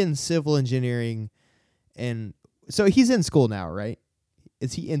degree in civil engineering, and so he's in school now, right?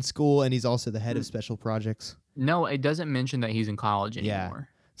 Is he in school and he's also the head of special projects? No, it doesn't mention that he's in college anymore.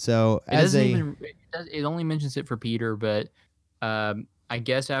 Yeah. So it only mentions it for Peter, but I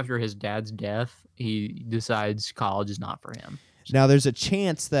guess after his dad's death, he decides college is not for him. Now there's a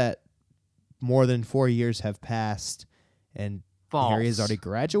chance that more than 4 years have passed and Harry has already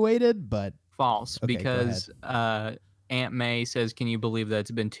graduated, but false, because Aunt May says, "Can you believe that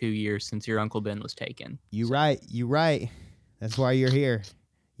it's been 2 years since your Uncle Ben was taken?" You right. That's why you're here.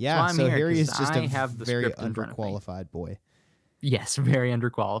 Yeah, so Harry is just a very underqualified boy. Yes, very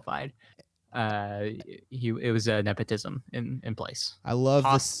underqualified. It was a nepotism in place. I love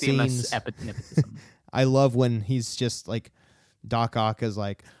the scenes. Nepotism. I love when he's just like, Doc Ock is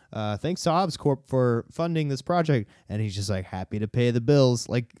like, "Thanks to Oscorp for funding this project," and he's just like, "Happy to pay the bills,"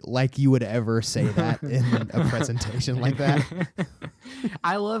 like you would ever say that in a presentation like that.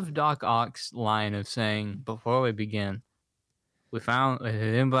 I love Doc Ock's line of saying, "Before we begin, we found, did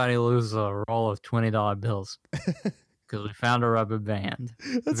anybody lose a roll of $20 bills? Because we found a rubber band."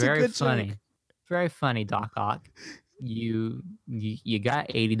 That's very a good funny. Joke. Very funny, Doc Ock. You got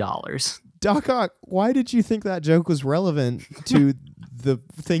 $80. Doc Ock, why did you think that joke was relevant to the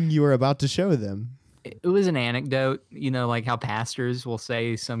thing you were about to show them? It was an anecdote, like how pastors will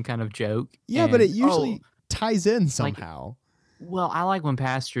say some kind of joke. Yeah, but it usually ties in somehow. Well, I like when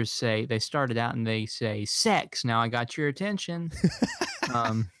pastors say, they started out and they say, "Sex, now I got your attention."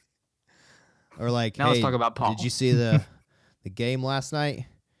 Or like, now "Hey, let's talk about Paul. Did you see the game last night?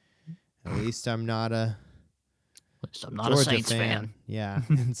 At least I'm not a Georgia Saints fan." Yeah,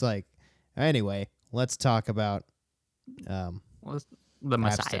 it's like, anyway, let's talk about the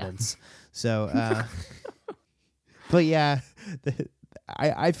Messiah. Abstinence. So, but yeah,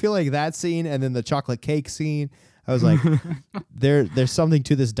 I feel like that scene and then the chocolate cake scene, I was like, there's something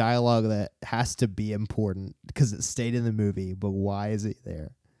to this dialogue that has to be important because it stayed in the movie, but why is it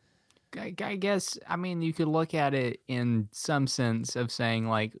there? I guess, I mean, you could look at it in some sense of saying,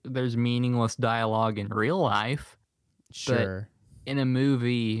 like, there's meaningless dialogue in real life, but Sure. in a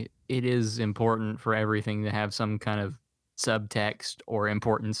movie, it is important for everything to have some kind of subtext or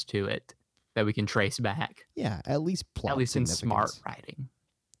importance to it that we can trace back, Yeah, at least at plot least in smart significance.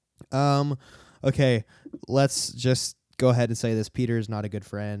 writing. Um, okay, let's just go ahead and say this. Peter is not a good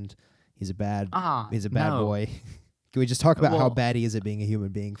friend. He's a bad No. boy. Can we just talk about how Well, bad he is at being a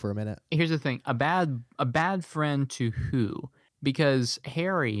human being for a minute? here's the thing, a bad friend to who? Because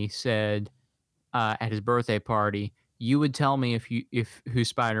Harry said, at his birthday party, "You would tell me if who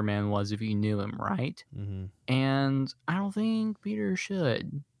Spider-Man was if you knew him, right?" Mm-hmm. And I don't think Peter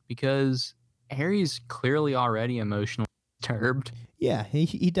should, because Harry's clearly already emotionally disturbed. Yeah,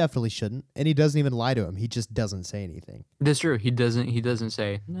 he definitely shouldn't, and he doesn't even lie to him. He just doesn't say anything. That's true. He doesn't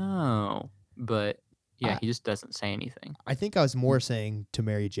say no, but yeah, I he just doesn't say anything I think I was more saying to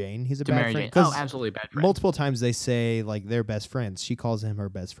Mary Jane, he's a to bad Mary friend Jane. Oh, because absolutely bad friend, multiple times they say like they're best friends. She calls him her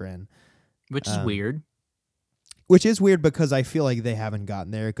best friend, which is um, weird. which is weird because I feel like they haven't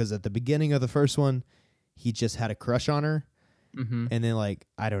gotten there. Because at the beginning of the first one, he just had a crush on her, Hmm. and then like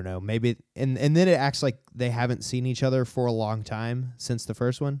I don't know, maybe and then it acts like they haven't seen each other for a long time since the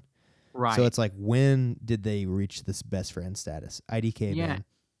first one. So Right. it's like, when did they reach this best friend status? IDK, Yeah. man.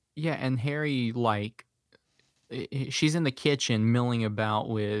 Yeah. And Harry, like, she's in the kitchen milling about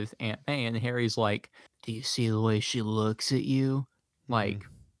with Aunt May, and Harry's like, "Do you see the way she looks at you?" Mm-hmm. Like,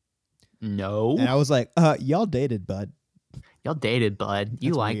 And I no. was like, y'all dated, bud. Y'all dated, bud.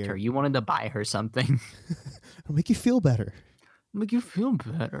 You That's liked her. weird. You wanted to buy her something. It'll make you feel better. Make you feel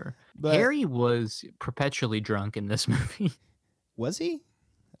better. But Harry was perpetually drunk in this movie. was he?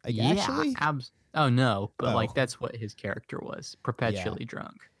 Like, Yeah. actually? Oh no, but like Oh, that's what his character was. yeah. Perpetually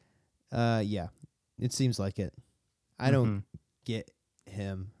drunk. Yeah. It seems like it. I don't Hmm. get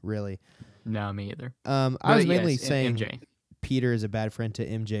him really. No, me either. I was But mainly yes, saying MJ. Peter is a bad friend to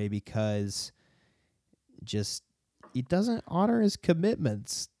MJ because just he doesn't honor his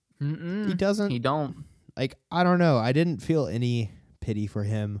commitments. He Mm-mm. doesn't, He don't. like, I don't know. I didn't feel any pity for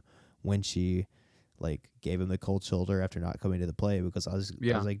him when she like gave him the cold shoulder after not coming to the play, because I was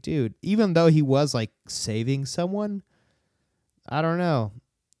Yeah. like, dude, even though he was like saving someone, I don't know.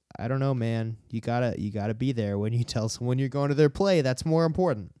 I don't know, man. You gotta be there when you tell someone you're going to their play. That's more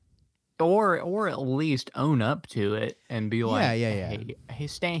important. Or at least own up to it and be Yeah, like, yeah, yeah. hey,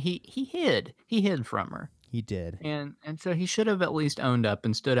 Stan, he hid from her. He did. And so he should have at least owned up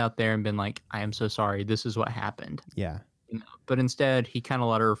and stood out there and been like, I am so sorry, this is what happened. Yeah. But instead he kind of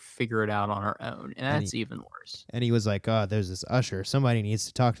let her figure it out on her own, and And that's even worse. he was like, "Oh, there's this usher. Somebody needs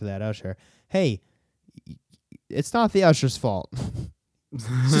to talk to that usher." Hey, it's not the usher's fault.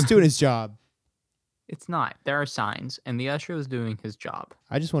 He's just doing his job. It's not. There are signs, and the usher was doing his job.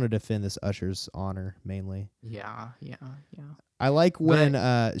 I just want to defend this usher's honor mainly. Yeah, yeah, yeah. I like when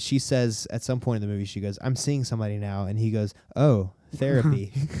But she says at some point in the movie, she goes, "I'm seeing somebody now," and he goes, "Oh,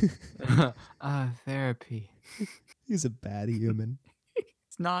 therapy." therapy. He's a bad human.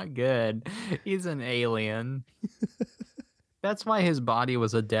 It's not good. He's an alien. That's why his body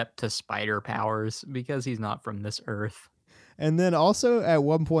was adept to spider powers, because he's not from this earth. And then also at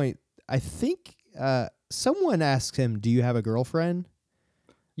one point, I think someone asks him, "Do you have a girlfriend?"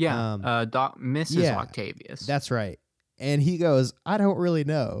 Yeah, Mrs. Yeah, Octavius. that's right. And he goes, "I don't really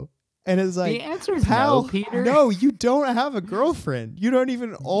know." And it's like, The answer is pal, no, Peter. no, you don't have a girlfriend. You don't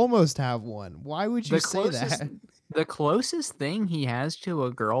even almost have one. Why would you The say closest that? the closest thing he has to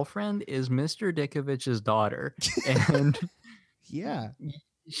a girlfriend is Mr. Dickovich's daughter, and Yeah.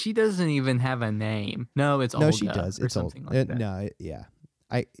 she doesn't even have a name. No, it's No, Olga she does. or It's old. something like that. No, yeah.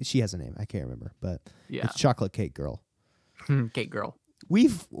 She has a name. I can't remember, but Yeah, it's Chocolate Cake Girl. Cake Girl.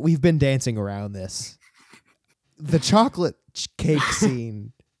 We've been dancing around this. The chocolate cake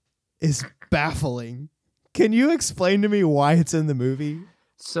scene is baffling. Can you explain to me why it's in the movie?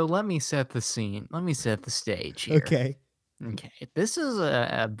 So let me set the scene. Let me set the stage here. Okay. Okay. This is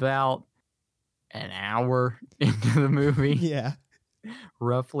about an hour into the movie, Yeah.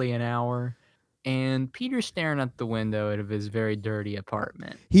 roughly an hour. And Peter's staring out the window of his very dirty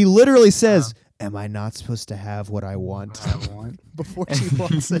apartment. He literally says, "Am I not supposed to have what I want?" What I want. Before she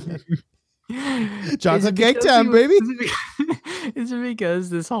walks in. Is Chocolate it cake because time, baby. Is it because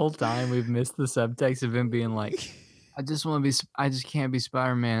this whole time we've missed the subtext of him being like, I just want to be, I just can't be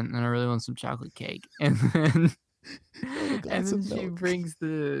Spider-Man, and I really want some chocolate cake. And then, And a and glass then of she milk. brings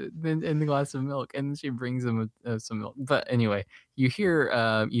in the glass of milk, and then she brings him some milk. But anyway, you hear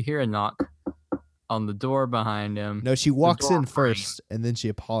a knock on the door behind him. No, she The walks door in frame. first and then she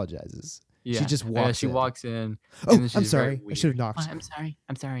apologizes. She Yeah. just walks She in. walks in, and Oh, then I'm she's very sorry. I should have weird. knocked. I'm sorry.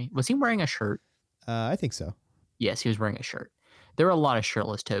 I'm sorry. Was he wearing a shirt? I think so. Yes, he was wearing a shirt. There were a lot of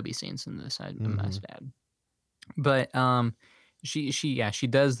shirtless Toby scenes in this, I must add. But she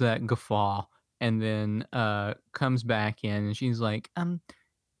does that guffaw and then comes back in and she's like,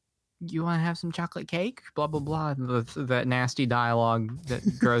 you want to have some chocolate cake? Blah blah blah. That nasty dialogue, that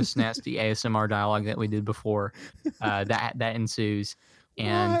gross, nasty ASMR dialogue that we did before, that ensues,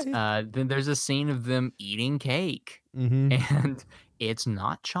 and then there's a scene of them eating cake, and it's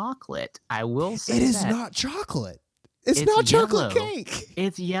not chocolate. I will say it is that. not chocolate. It's not chocolate yellow. cake.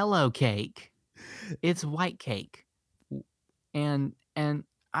 It's yellow cake. It's white cake, and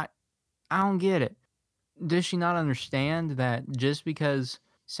I don't get it. Does she not understand that just because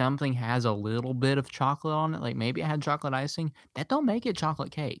something has a little bit of chocolate on it, like maybe it had chocolate icing, that don't make it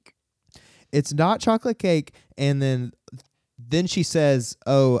chocolate cake? It's not chocolate cake. And then she says,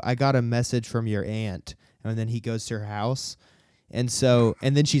 "Oh, I got a message from your aunt." And then he goes to her house. And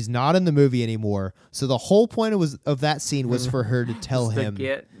then she's not in the movie anymore. So the whole point of that scene was for her to tell him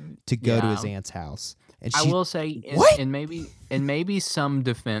to go to his aunt's house. And I will say, what? in maybe some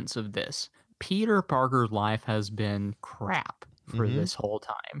defense of this, Peter Parker's life has been crap for this whole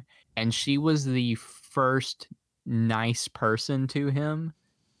time, and she was the first nice person to him.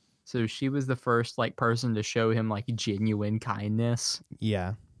 So she was the first person to show him genuine kindness.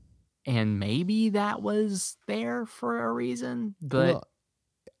 Yeah. And maybe that was there for a reason, but well,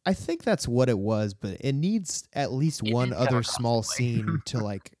 I think that's what it was, but it needs at least one other small scene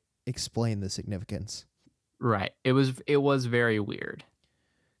to explain the significance. Right. It was very weird.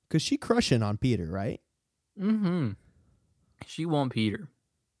 Cuz she crushing on Peter, right? Mhm. She want Peter.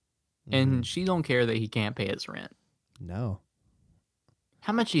 And she don't care that he can't pay his rent. No.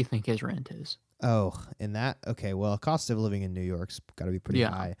 How much do you think his rent is? Oh, and that okay, well, cost of living in New York's got to be pretty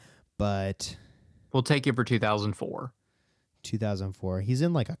high, but we'll take it for 2004. 2004. He's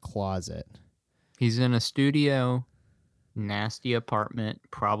in a closet. He's in a studio, nasty apartment,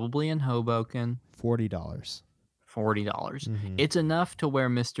 probably in Hoboken. $40. It's enough to where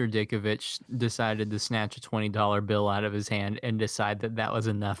Mr. Dickovich decided to snatch a $20 bill out of his hand and decide that was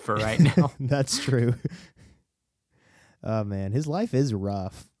enough for right now. That's true. Oh man, his life is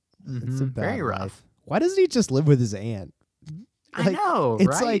rough. It's a bad very rough. Life. Why doesn't he just live with his aunt? I know,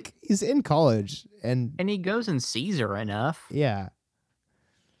 it's right? He's in college and he goes and sees her enough. Yeah.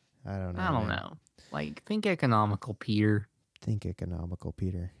 I don't know. Think economical, Peter. Think economical,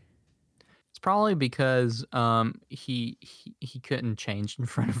 Peter. It's probably because he couldn't change in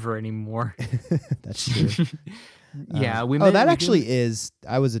front of her anymore. That's true. Yeah, that actually is.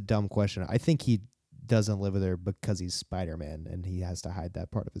 I was a dumb question. I think he doesn't live with her because he's Spider-Man and he has to hide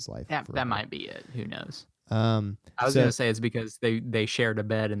that part of his life. That might be it. Who knows? I was gonna say it's because they shared a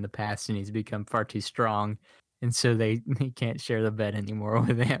bed in the past and he's become far too strong, and so they can't share the bed anymore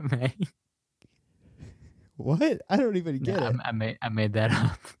with Aunt May. What? I don't even get it. I made that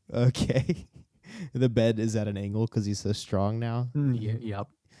up. Okay. The bed is at an angle because he's so strong now. Yep.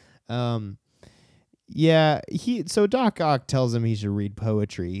 Yeah, so Doc Ock tells him he should read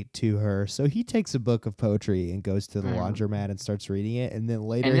poetry to her. So he takes a book of poetry and goes to the laundromat and starts reading it. And then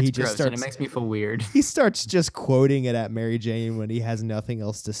later he just starts. And it makes me feel weird. He starts just quoting it at Mary Jane when he has nothing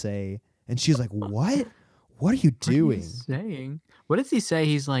else to say. And she's like, "What? What are you doing?" What is he saying? What does he say?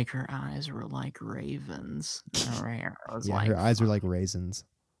 He's like, her eyes were like ravens. Her eyes were like raisins.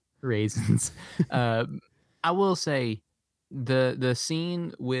 Raisins. I will say, the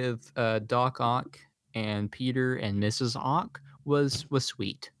scene with Doc Ock and Peter and Mrs. Ock was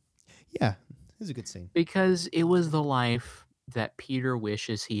sweet. Yeah, it was a good scene. Because it was the life that Peter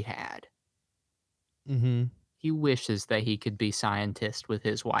wishes he had. Mm-hmm. He wishes that he could be scientist with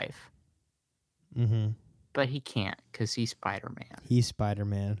his wife. Mm-hmm. But he can't because he's Spider-Man. He's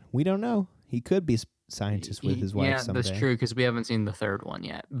Spider-Man. We don't know. He could be scientist with his wife someday. Yeah, that's true because we haven't seen the third one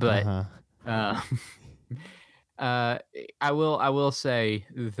yet. But I will say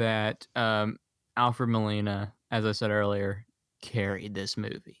that Alfred Molina, as I said earlier, carried this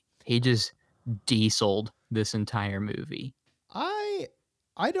movie. He just dieseled this entire movie.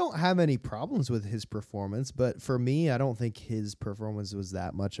 I don't have any problems with his performance, but for me, I don't think his performance was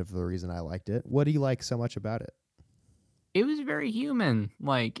that much of the reason I liked it. What do you like so much about it? It was very human,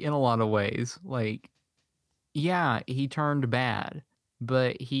 in a lot of ways. Yeah, he turned bad,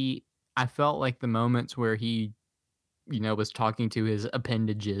 but I felt like the moments where he, was talking to his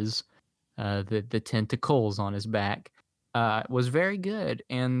appendages, the tentacles on his back, was very good,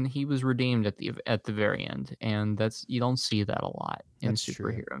 and he was redeemed at the very end, and you don't see that a lot in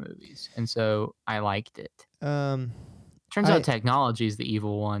superhero movies, and so I liked it. Turns out technology is the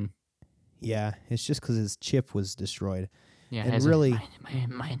evil one. Yeah, it's just because his chip was destroyed. Yeah, and has really,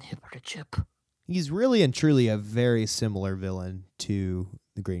 my inhibitor chip. He's really and truly a very similar villain to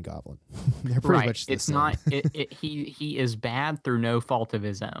the Green Goblin. They're pretty much the same. Not. He is bad through no fault of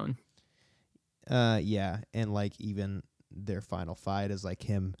his own. Yeah, and like even their final fight is like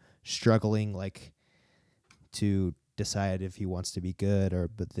him struggling like to decide if he wants to be good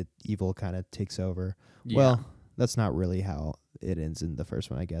but the evil kind of takes over. Yeah. Well, that's not really how it ends in the first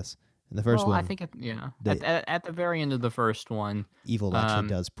one, I guess. In the first one, I think at the very end of the first one, evil actually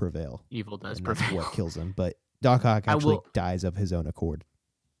does prevail. Evil does and prevail. That's what kills him. But Doc Ock actually dies of his own accord.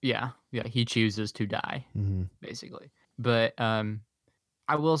 Yeah, he chooses to die, basically. But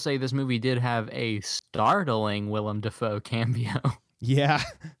I will say this movie did have a startling Willem Dafoe cameo. Yeah.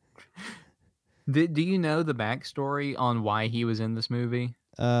 Do you know the backstory on why he was in this movie?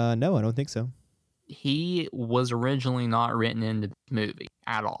 No, I don't think so. He was originally not written into the movie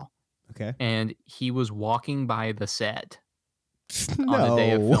at all. Okay. And he was walking by the set on the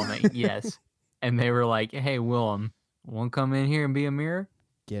day of filming. Yes. And they were like, "Hey, Willem, want to come in here and be a mirror?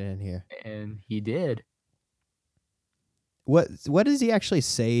 Get in here." And he did. What does he actually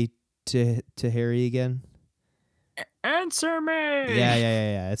say to Harry again? Answer me.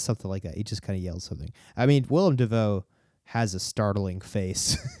 Yeah. It's something like that. He just kind of yells something. I mean, Willem Dafoe has a startling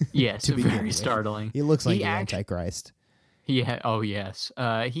face. Yes, very startling. He looks like the Antichrist. Oh yes.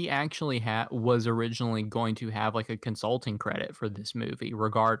 He actually was originally going to have like a consulting credit for this movie,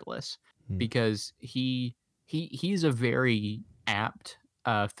 regardless, because he's a very apt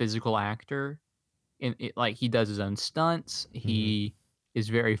physical actor. Like he does his own stunts. He is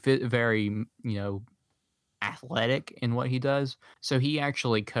very athletic in what he does. So he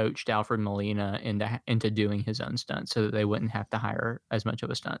actually coached Alfred Molina into doing his own stunts so that they wouldn't have to hire as much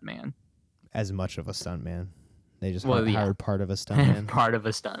of a stuntman. As much of a stuntman. They just hired part of a stuntman. Part of a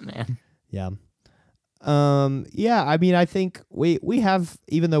stuntman. Yeah. Yeah, I mean, I think we have,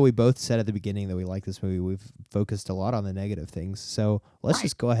 even though we both said at the beginning that we like this movie, we've focused a lot on the negative things. So let's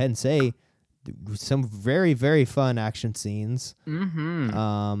just go ahead and say some very, very fun action scenes.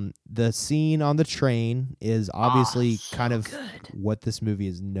 The scene on the train is obviously kind of what this movie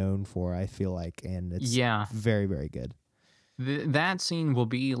is known for, I feel like, and it's very, very good. That scene will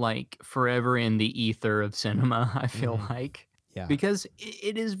be like forever in the ether of cinema, I feel like. Yeah. Because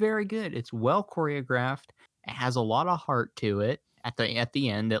it is very good. It's well choreographed. It has a lot of heart to it at the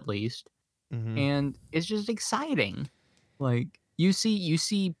end, at least. And it's just exciting. Like you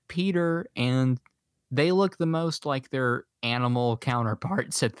see Peter, and they look the most like their animal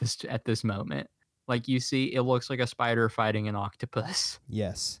counterparts at this moment. Like you see, it looks like a spider fighting an octopus.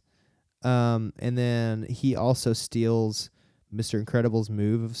 Yes. And then he also steals Mr. Incredible's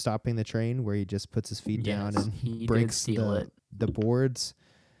move of stopping the train, where he just puts his feet down and breaks the boards.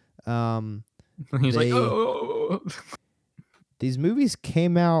 He's like, "Oh." These movies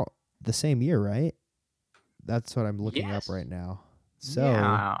came out the same year, right? That's what I'm looking up right now. So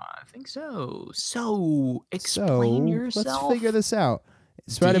yeah, I think so. So explain yourself. Let's figure this out.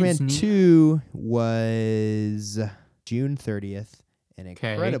 Spider-Man 2 was June 30th, and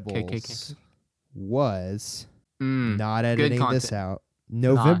Incredibles was not editing this out.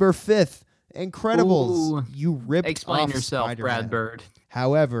 November 5th. Incredibles. Ooh. You ripped Explain off yourself, Spider-Man. Brad Bird.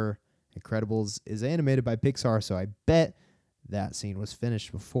 However, Incredibles is animated by Pixar, so I bet that scene was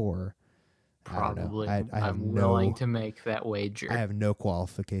finished before. Probably. I'm willing to make that wager. I have no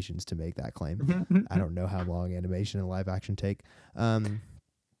qualifications to make that claim. I don't know how long animation and live action take.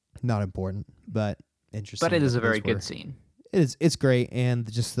 Not important, but interesting. But it is a very good scene. It's great, and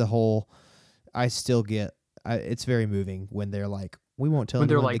just the whole. I still get. It's very moving when they're like, "We won't tell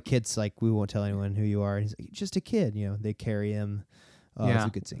anyone." The kid's like, "We won't tell anyone who you are." And he's like, "Just a kid," They carry him. It's a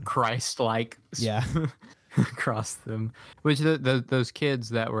good scene. Christ-like. Yeah. Across them, which those kids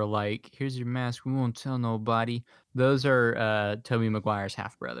that were like, "Here's your mask, we won't tell nobody." Those are Tobey Maguire's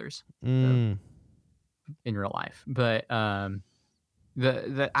half brothers in real life. But I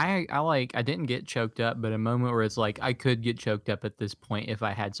didn't get choked up, but a moment where it's like I could get choked up at this point if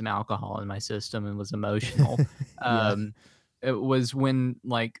I had some alcohol in my system and was emotional. It was when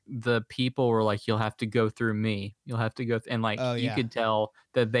like the people were like, "You'll have to go through me. You'll have to go," and like you could tell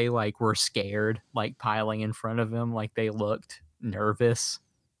that they like were scared, like piling in front of him, like they looked nervous.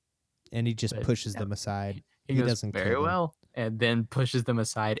 And he just pushes them aside. He doesn't very well, and then pushes them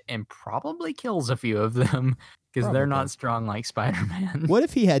aside and probably kills a few of them because they're not strong like Spider-Man. What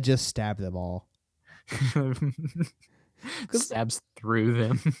if he had just stabbed them all? Stabs through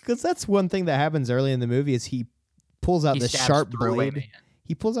them. Because that's one thing that happens early in the movie is he pulls out the sharp blade.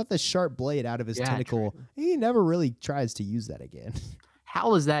 He pulls out the sharp blade out of his tentacle. He never really tries to use that again.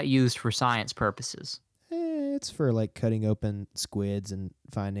 How is that used for science purposes? It's for like cutting open squids and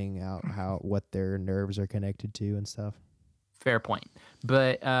finding out what their nerves are connected to and stuff. Fair point.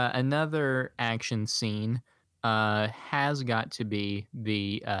 But another action scene has got to be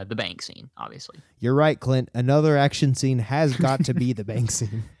the bank scene, obviously. You're right, Clint. Another action scene has got to be the bank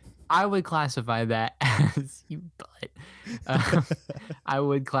scene. I would classify that as you butt. I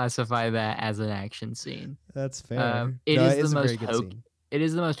would classify that as an action scene. That's fair. It is the most It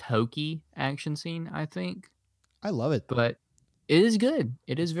is the most hokey action scene, I think. I love it, but it is good.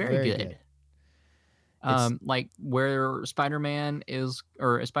 It is very good. Like where Spider-Man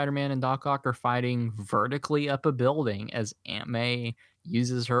and Doc Ock are fighting vertically up a building as Aunt May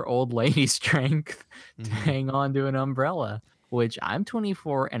uses her old lady strength to hang on to an umbrella, which I'm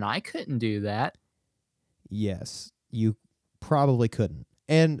 24 and I couldn't do that. Yes, you probably couldn't.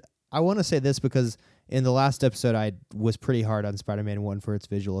 And I want to say this because in the last episode, I was pretty hard on Spider-Man 1 for its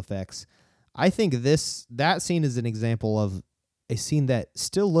visual effects. I think that scene is an example of a scene that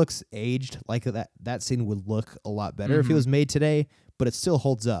still looks aged, like that scene would look a lot better if it was made today, but it still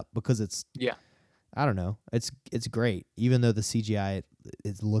holds up because it's I don't know. It's great, even though the CGI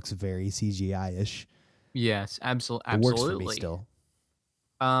it looks very CGI-ish. Yes, absolutely. It works for me still.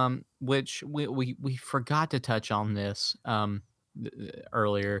 Which we forgot to touch on this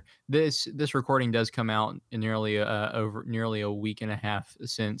earlier. This recording does come out in nearly a week and a half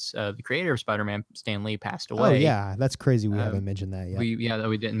since the creator of Spider-Man, Stan Lee, passed away. Oh yeah, that's crazy. We haven't mentioned that yet.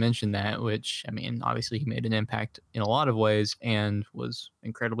 We didn't mention that. Which, I mean, obviously he made an impact in a lot of ways and was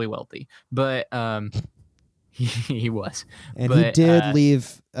incredibly wealthy. But he was, and he did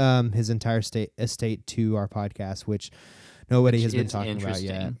leave his entire estate to our podcast, which nobody has been talking about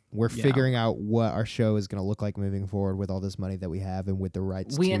yet. We're figuring out what our show is going to look like moving forward with all this money that we have and with the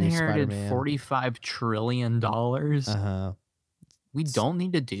rights to Spider-Man. We inherited $45 trillion. We don't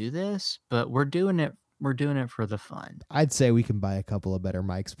need to do this, but we're doing it. We're doing it for the fun. I'd say we can buy a couple of better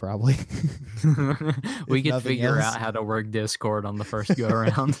mics, probably. We could figure out how to work Discord on the first go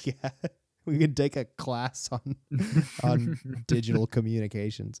around. Yeah, we could take a class on digital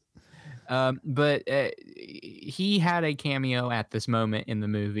communications. But he had a cameo at this moment in the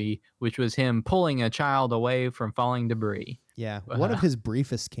movie, which was him pulling a child away from falling debris. Yeah, one of his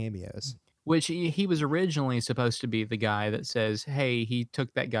briefest cameos. Which he was originally supposed to be the guy that says, "Hey, he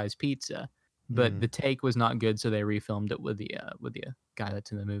took that guy's pizza," but the take was not good, so they refilmed it with the guy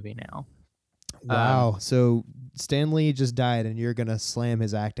that's in the movie now. Wow! So Stan Lee just died, and you're gonna slam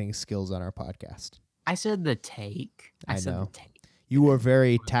his acting skills on our podcast. I said the take. I said know. The take. You were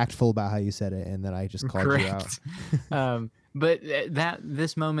very tactful about how you said it, and then I just called you out. But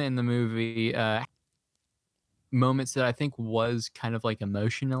this moment in the movie, moments that I think was kind of like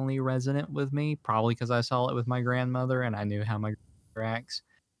emotionally resonant with me, probably because I saw it with my grandmother and I knew how my grandmother acts,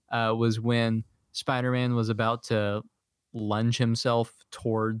 was when Spider-Man was about to lunge himself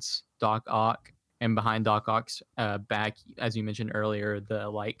towards Doc Ock, and behind Doc Ock's back, as you mentioned earlier,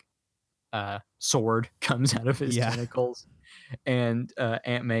 the sword comes out of his tentacles. And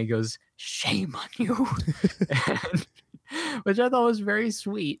Aunt May goes, "Shame on you," which I thought was very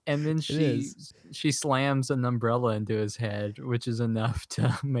sweet. And then she slams an umbrella into his head, which is enough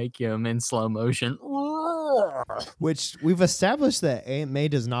to make him in slow motion. Which we've established that Aunt May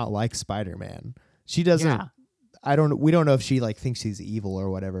does not like Spider-Man. She doesn't. Yeah. We don't know if she thinks he's evil or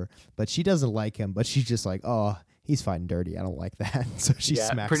whatever, but she doesn't like him. But she's just like, oh, he's fighting dirty. I don't like that. So she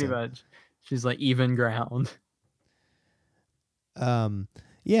smacks pretty him. Much. She's like even ground.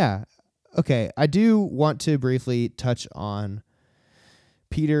 Yeah. Okay. I do want to briefly touch on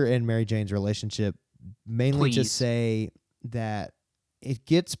Peter and Mary Jane's relationship, mainly to say that it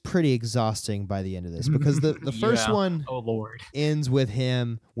gets pretty exhausting by the end of this, because the first one ends with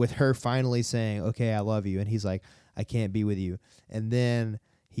her finally saying, "Okay, I love you." And he's like, "I can't be with you." And then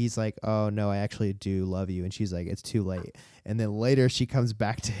he's like, "Oh no, I actually do love you." And she's like, "It's too late." And then later she comes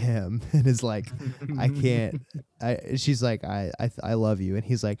back to him and is like, "I can't." She's like, I love you." And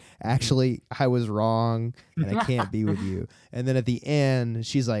he's like, "Actually, I was wrong and I can't be with you." And then at the end,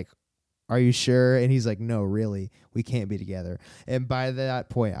 she's like, "Are you sure?" And he's like, "No, really, we can't be together." And by that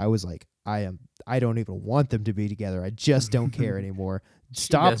point, I was like, I don't even want them to be together. I just don't care anymore.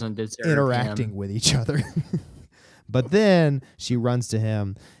 Stop interacting with each other. But then she runs to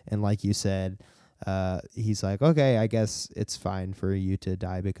him, and like you said, he's like, "Okay, I guess it's fine for you to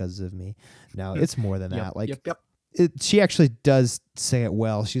die because of me." Now, it's more than that. She actually does say it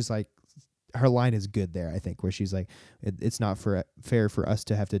well. She's like, her line is good there, I think, where she's like, it's not fair for us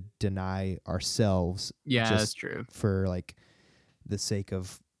to have to deny ourselves. Yeah, that's true. For the sake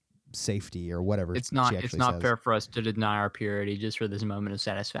of safety or whatever It's she it's actually not says. fair for us to deny our purity just for this moment of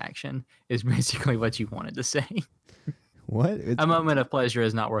satisfaction. Is basically what you wanted to say. What? A moment of pleasure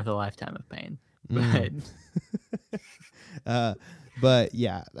is not worth a lifetime of pain. But But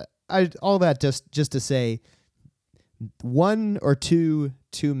yeah, all that just to say, one or two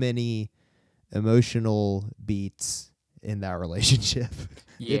too many emotional beats in that relationship.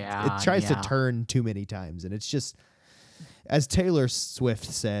 It tries to turn too many times, and it's just, as Taylor Swift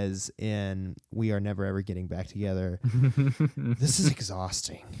says in "We Are Never Ever Getting Back Together," this is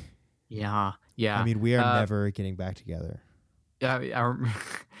exhausting. Yeah. I mean, we are never getting back together. Yeah,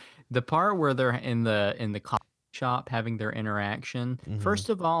 the part where they're in the coffee shop having their interaction. First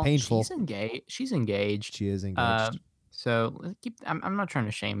of all, Painful. she's engaged. She's engaged. She is engaged. So I'm not trying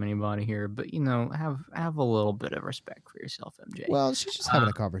to shame anybody here, but have a little bit of respect for yourself, MJ. Well, she's just having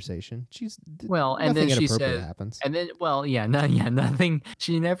a conversation. And then she says, happens. and then nothing.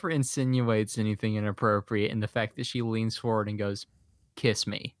 She never insinuates anything inappropriate in the fact that she leans forward and goes, "Kiss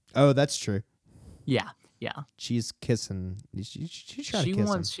me." Oh, that's true. Yeah. She's kissing. She's trying to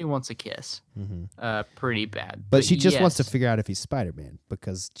kiss him. She wants a kiss. Pretty bad. But she just wants to figure out if he's Spider-Man,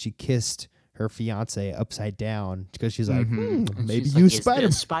 because she kissed her fiance upside down because she's like, maybe you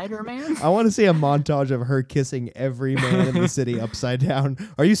like, Spider-Man. I want to see a montage of her kissing every man in the city upside down.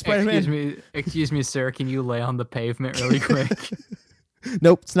 Are you Spider-Man? Excuse me, sir. Can you lay on the pavement really quick?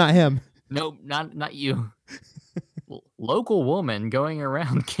 Nope, it's not him. Nope, not you. Local woman going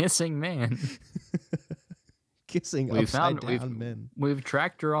around kissing man. Kissing upside down men. We've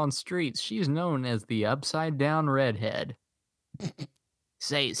tracked her on streets. She's known as the upside down redhead.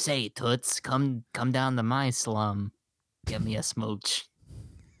 Say, toots, come down to my slum. Give me a smooch.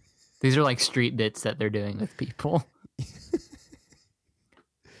 These are like street bits that they're doing with people.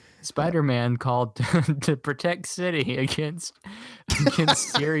 Spider-Man called to protect city against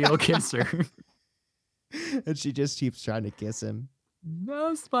serial kisser. And she just keeps trying to kiss him.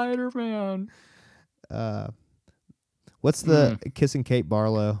 No, Spider-Man. What's the kissing Kate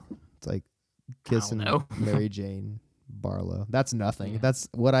Barlow? It's like kissing Mary Jane Barlow. That's nothing. Yeah. That's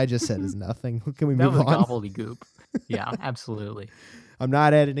what I just said is nothing. Can we move on? That was gobbledygook. Yeah, absolutely. I'm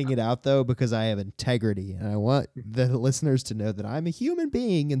not editing it out though because I have integrity and I want the listeners to know that I'm a human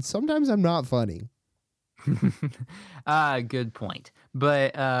being and sometimes I'm not funny. Good point.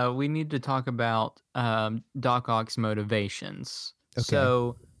 But we need to talk about Doc Ock's motivations. Okay.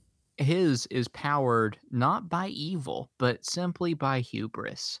 So his is powered not by evil, but simply by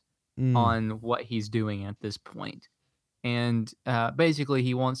hubris on what he's doing at this point. And basically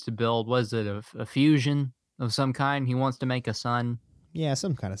he wants to build, was it a fusion of some kind? He wants to make a sun. Yeah,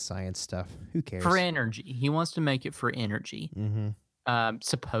 some kind of science stuff. Who cares? For energy. He wants to make it for energy.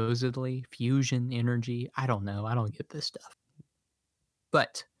 Supposedly fusion energy. I don't know. I don't get this stuff.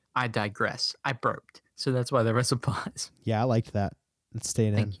 But I digress. I burped. So that's why there was a pause. Yeah, I liked that. It's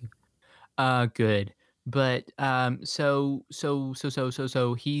staying in. Thank you. Good. But so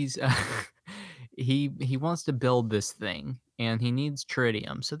he's he wants to build this thing and he needs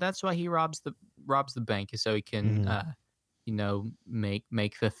tritium. So that's why he robs the bank so he can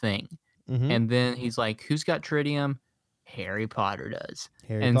make the thing. And then he's like, who's got tritium? Harry Potter does.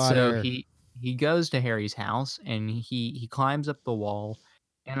 Harry Potter. So he goes to Harry's house and he climbs up the wall.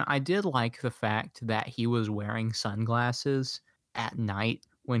 And I did like the fact that he was wearing sunglasses at night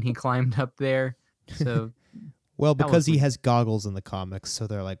when he climbed up there. So well, because he has goggles in the comics, so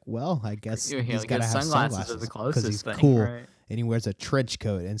they're like, well, I guess he's got to have sunglasses are the closest he's thing, cool, right? And he wears a trench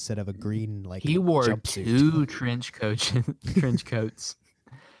coat instead of a green he wore jumpsuit. 2 trench coats.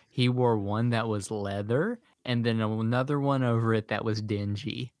 He wore one that was leather and then another one over it that was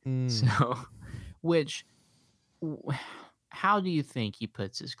dingy. So, how do you think he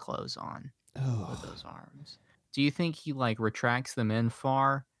puts his clothes on with those arms? Do you think he like retracts them in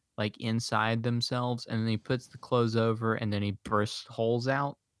far, like inside themselves, and then he puts the clothes over and then he bursts holes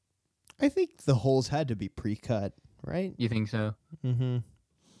out? I think the holes had to be pre-cut, right? You think so? Mm-hmm.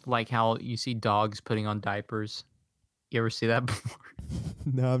 Like how you see dogs putting on diapers. You ever see that before?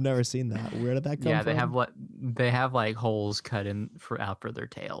 No, I've never seen that. Where did that come from? Yeah, they have like holes cut out for their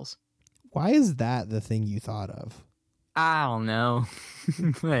tails. Why is that the thing you thought of? I don't know,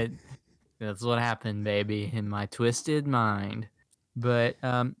 but that's what happened, baby, in my twisted mind. But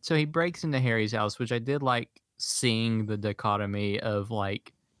so he breaks into Harry's house, which I did like seeing the dichotomy of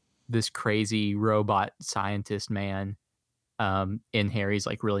like this crazy robot scientist man in Harry's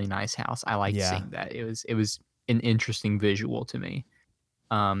like really nice house. I liked seeing that. It was an interesting visual to me.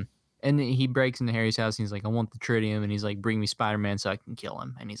 And he breaks into Harry's house and he's like, I want the tritium, and he's like, bring me Spider-Man so I can kill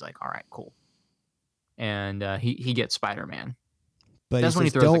him. And he's like, all right, cool. And he gets Spider-Man. But That's he when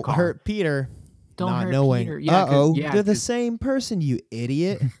he says, throws the "Don't car. hurt Peter." Don't Not hurt knowing. Peter. Yeah, They're the same person, you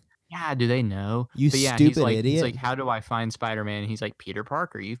idiot. yeah, do they know? You But yeah, stupid he's idiot. like, how do I find Spider-Man? And he's like, Peter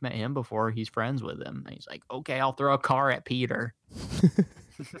Parker. You've met him before. He's friends with him. And he's like, okay, I'll throw a car at Peter.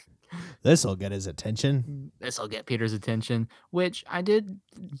 This'll get his attention. This'll get Peter's attention. Which I did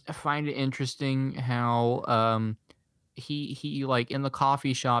find it interesting how he like in the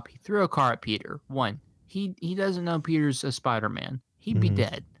coffee shop he threw a car at Peter. One, he doesn't know Peter's a Spider-Man. He'd be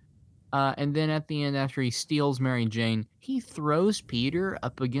dead. And then at the end, after he steals Mary Jane, he throws Peter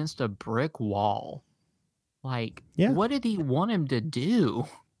up against a brick wall. Like, what did he want him to do?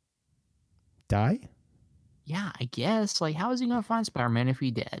 Die? Yeah, I guess. Like, how is he going to find Spider-Man if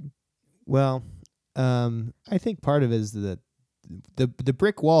he dead? Well, I think part of it is that the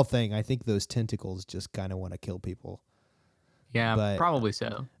brick wall thing. I think those tentacles just kind of want to kill people. Yeah, but, probably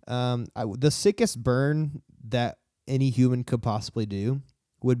so. The sickest burn that any human could possibly do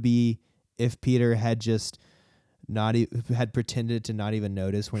would be if Peter had just had pretended to not even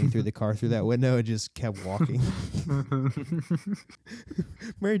notice when he threw the car through that window and just kept walking.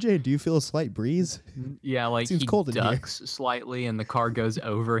 Mary Jane, do you feel a slight breeze? Yeah, like seems he cold in ducks here. slightly and the car goes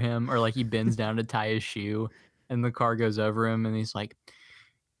over him, or like he bends down to tie his shoe and the car goes over him and he's like,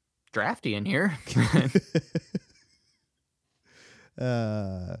 drafty in here.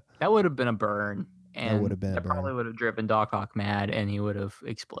 That would have been a burn. And that probably would have driven Doc Ock mad and he would have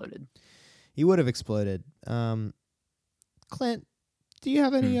exploded. He would have exploded. Clint, do you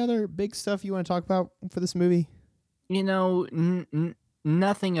have any other big stuff you want to talk about for this movie? You know,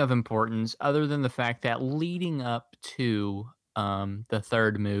 nothing of importance other than the fact that leading up to the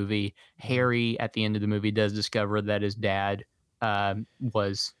third movie, Harry at the end of the movie does discover that his dad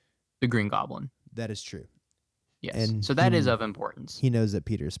was the Green Goblin. That is true. Yes. And so that is of importance. He knows that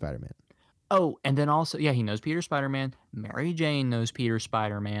Peter's Spider-Man. Oh, and then also, yeah, he knows Peter Spider-Man. Mary Jane knows Peter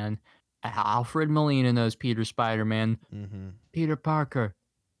Spider-Man. Alfred Molina knows Peter Spider-Man. Peter Parker,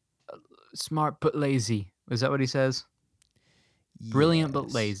 smart but lazy. Is that what he says? Brilliant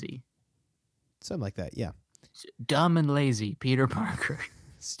but lazy. Something like that, yeah. Dumb and lazy, Peter Parker.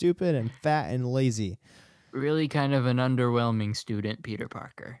 Stupid and fat and lazy. Really kind of an underwhelming student, Peter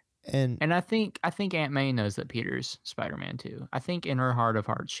Parker. And I think Aunt May knows that Peter's Spider-Man too. I think in her heart of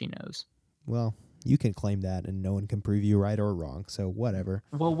hearts she knows. Well, you can claim that and no one can prove you right or wrong, so whatever.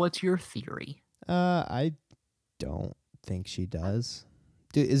 Well, what's your theory? I don't think she does.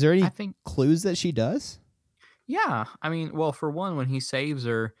 Is there any clues that she does? Yeah. I mean, well, for one, when he saves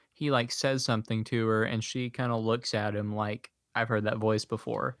her, he like says something to her and she kind of looks at him like, I've heard that voice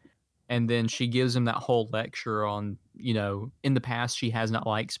before. And then she gives him that whole lecture on, you know, in the past she has not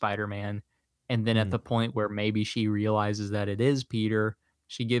liked Spider-Man. And then at the point where maybe she realizes that it is Peter,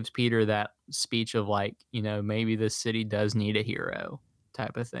 she gives Peter that speech of like, you know, maybe this city does need a hero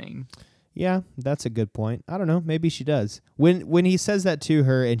type of thing. Yeah, that's a good point. I don't know. Maybe she does. When he says that to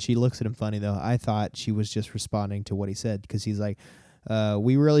her and she looks at him funny, though, I thought she was just responding to what he said because he's like,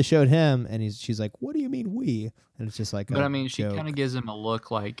 we really showed him. And she's like, what do you mean we? And it's just like, but I mean, she kind of gives him a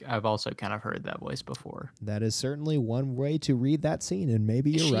look like I've also kind of heard that voice before. That is certainly one way to read that scene. And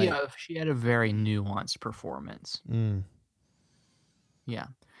maybe you're right. She had a very nuanced performance. Yeah.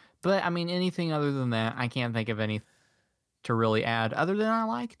 But I mean, anything other than that, I can't think of anything to really add other than I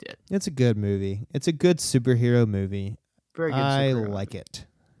liked it. It's a good movie. It's a good superhero movie. Very good. I like it.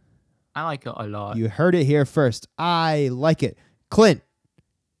 I like it a lot. You heard it here first. I like it. Clint,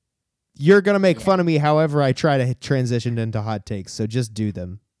 you're going to make fun of me however I try to transition into hot takes, so just do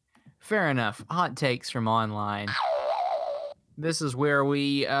them. Fair enough. Hot takes from online. This is where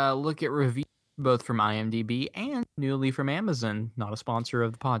we look at reviews both from IMDb and newly from Amazon, not a sponsor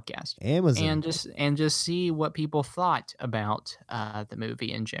of the podcast. Amazon. And just see what people thought about the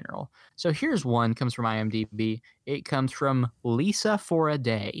movie in general. So here's one, comes from IMDb. It comes from Lisa for a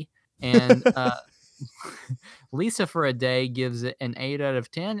Day. And Lisa for a Day gives it an 8 out of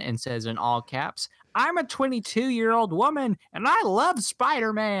 10 and says in all caps, I'm a 22-year-old woman and I love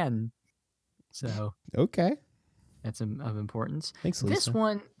Spider-Man. So okay. That's of importance. Thanks,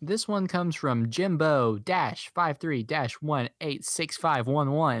 Lisa. This one comes from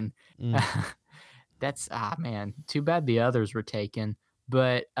Jimbo-53-186511. That's man, too bad the others were taken.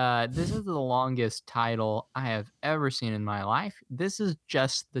 But this is the longest title I have ever seen in my life. This is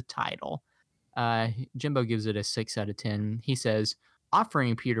just the title. Jimbo gives it a 6 out of 10. He says,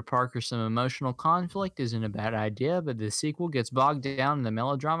 offering Peter Parker some emotional conflict isn't a bad idea, but the sequel gets bogged down in the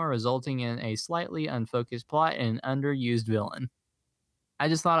melodrama, resulting in a slightly unfocused plot and an underused villain. I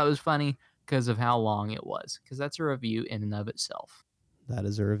just thought it was funny because of how long it was, because that's a review in and of itself. That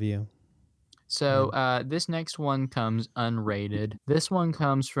is a review. So this next one comes unrated. This one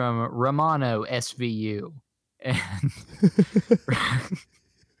comes from Romano SVU. And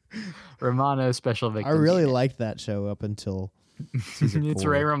Romano Special I Victims really Unit. liked that show up until season 4. It's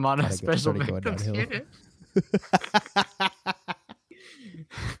Ray Romano Special Started going Victims downhill. Unit.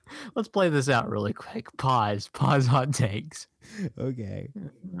 Let's play this out really quick. Pause hot takes. Okay.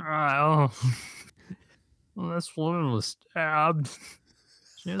 This woman was stabbed.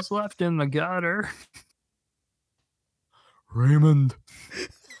 She was left in the gutter. Raymond.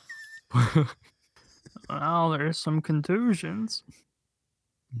 Well, there's some contusions.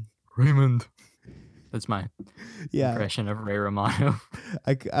 Raymond. That's my impression of Ray Romano.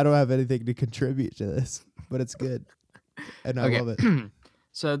 I don't have anything to contribute to this, but it's good. And I love it.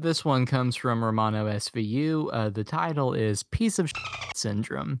 So this one comes from Romano SVU. The title is Piece of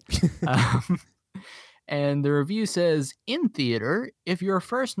Syndrome. And the review says, in theater, if your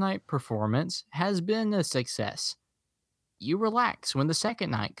first night performance has been a success, you relax when the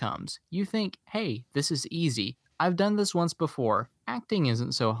second night comes. You think, hey, this is easy. I've done this once before. Acting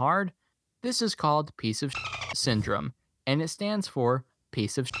isn't so hard. This is called Piece of Syndrome, and it stands for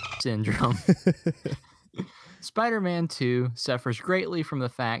Piece of Syndrome. Spider-Man 2 suffers greatly from the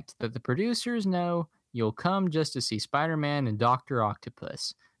fact that the producers know you'll come just to see Spider-Man and Dr.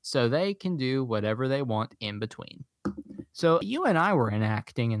 Octopus, so they can do whatever they want in between. So you and I were in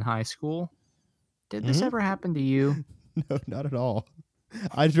acting in high school. Did this ever happen to you? No, not at all.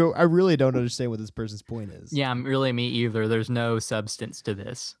 I really don't understand what this person's point is. Yeah, really me either. There's no substance to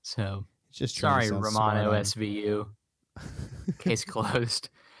this. So just sorry, Romano SVU. Case closed.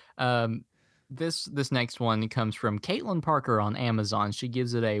 This next one comes from Caitlin Parker on Amazon. She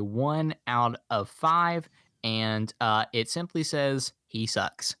gives it a 1 out of 5, and it simply says he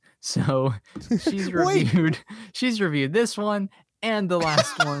sucks. So she's reviewed this one and the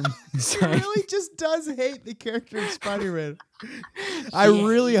last one. She really just does hate the character of Spider-Man. I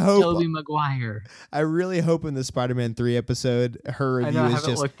really hope Tobey Maguire. I really hope in the Spider-Man 3 episode her review I have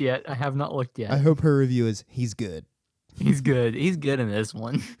not looked yet. I hope her review is he's good. He's good. He's good in this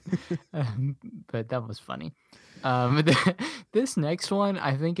one. But that was funny. This next one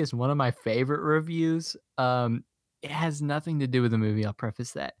I think is one of my favorite reviews. It has nothing to do with the movie. I'll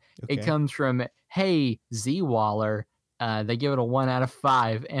preface that. Okay. It comes from Hey Z Waller. They give it a 1 out of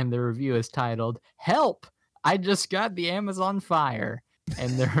 5, and the review is titled "Help! I just got the Amazon Fire."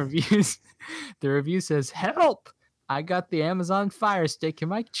 And the review says, "Help! I got the Amazon Fire Stick, and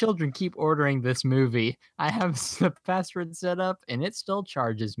my children keep ordering this movie. I have the password set up, and it still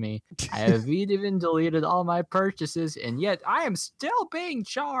charges me. I have even deleted all my purchases, and yet I am still being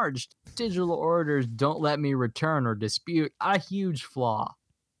charged. Digital orders don't let me return or dispute. A huge flaw."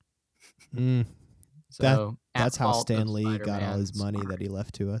 So that's how Stan Lee got all his money that he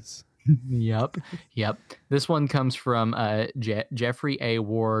left to us. Yep. This one comes from Jeffrey A.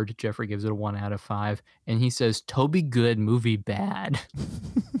 Ward. Jeffrey gives it a 1 out of 5, and he says, "Toby good, movie bad."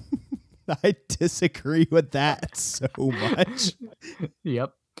 I disagree with that so much.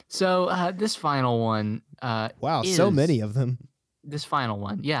 Yep. So this final one. Wow, so many of them. This final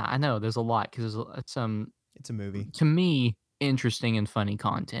one. Yeah, I know. There's a lot because it's a movie. To me, interesting and funny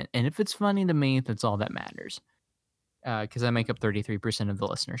content. And if it's funny to me, that's all that matters. Because I make up 33% of the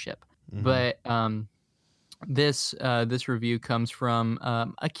listenership. But this review comes from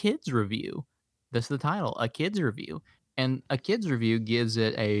a kid's review. That's the title, a kid's review. And a kid's review gives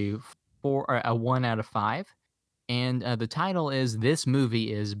it a 1 out of 5. And the title is "This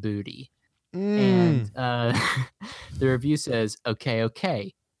Movie is Booty." And the review says,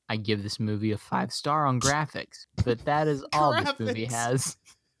 okay. I give this movie a 5-star on graphics, but that is all this movie has.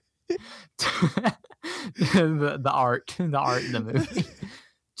 the art in the movie.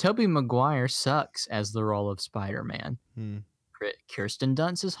 Tobey Maguire sucks as the role of Spider-Man. Kirsten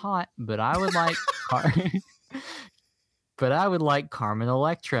Dunst is hot, but I would like Carmen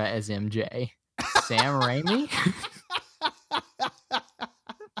Electra as MJ. Sam Raimi.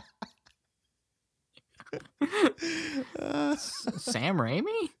 Sam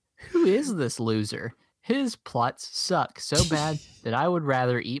Raimi? Who is this loser? His plots suck so bad that I would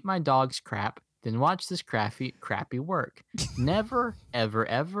rather eat my dog's crap than watch this crappy work. Never, ever,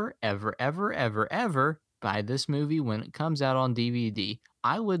 ever, ever, ever, ever, ever buy this movie when it comes out on DVD.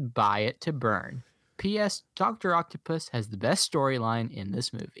 I would buy it to burn. P.S. Dr. Octopus has the best storyline in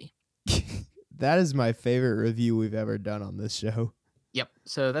this movie. That is my favorite review we've ever done on this show. Yep.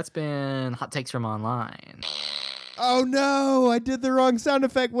 So that's been Hot Takes from Online. Oh no, I did the wrong sound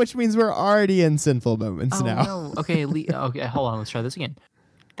effect, which means we're already in sinful moments now. No. Okay, hold on, let's try this again.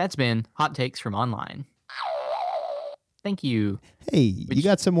 That's been Hot Takes from Online. Thank you. Hey, you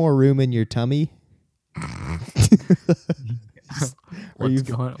got some more room in your tummy?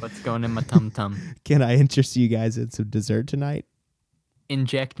 What's going in my tum-tum? Can I interest you guys in some dessert tonight?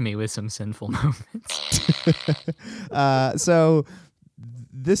 Inject me with some sinful moments. So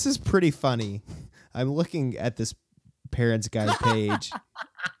this is pretty funny. I'm looking at this Parents Guide page.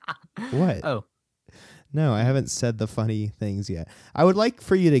 What? Oh. No, I haven't said the funny things yet. I would like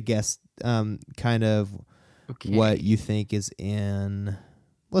for you to guess kind of what you think is in,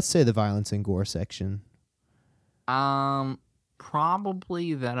 let's say, the violence and gore section.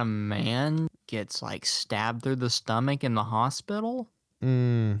 Probably that a man gets like stabbed through the stomach in the hospital.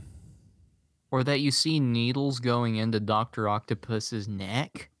 Or that you see needles going into Dr. Octopus's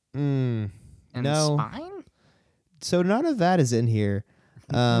neck and spine? So none of that is in here.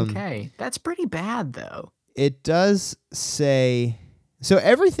 Okay, that's pretty bad, though. It does say... So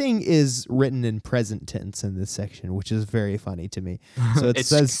everything is written in present tense in this section, which is very funny to me. So it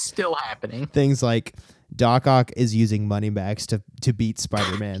says still happening. Things like Doc Ock is using moneybags to beat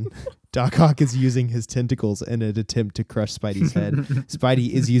Spider-Man. Doc Ock is using his tentacles in an attempt to crush Spidey's head. Spidey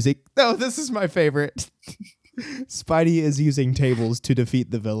is using... Oh, this is my favorite. Spidey is using tables to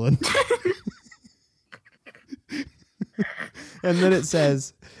defeat the villain. And then it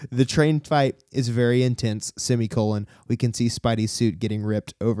says, the train fight is very intense, semicolon. We can see Spidey's suit getting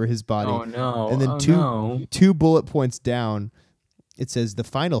ripped over his body. Oh, no. And then two bullet points down, it says, the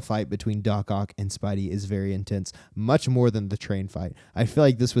final fight between Doc Ock and Spidey is very intense, much more than the train fight. I feel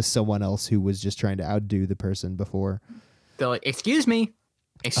like this was someone else who was just trying to outdo the person before. They're like, excuse me,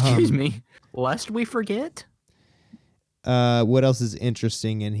 lest we forget. What else is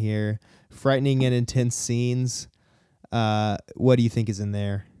interesting in here? Frightening and intense scenes. What do you think is in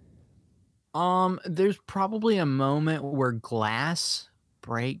there? There's probably a moment where glass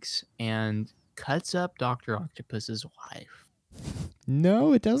breaks and cuts up Dr. Octopus's wife.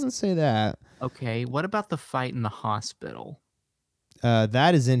 No, it doesn't say that. Okay, what about the fight in the hospital?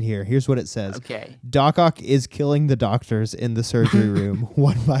 That is in here. Here's what it says. Okay. Doc Ock is killing the doctors in the surgery room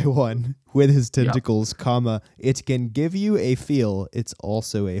one by one with his tentacles, comma, it can give you a feel. It's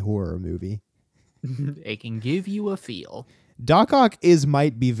also a horror movie. It can give you a feel. Doc Ock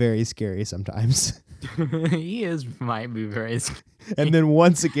might be very scary sometimes. He might be very scary. And then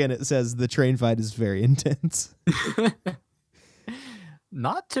once again it says the train fight is very intense.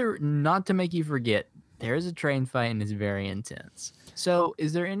 Not to make you forget, there's a train fight and it's very intense. So,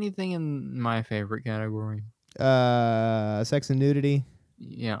 is there anything in my favorite category? Sex and nudity?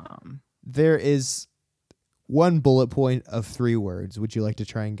 Yeah. There is one bullet point of 3 words. Would you like to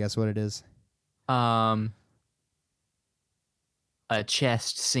try and guess what it is? A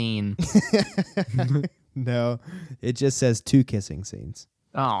chest scene. No, it just says 2 kissing scenes.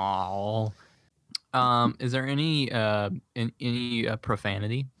 Oh. Is there any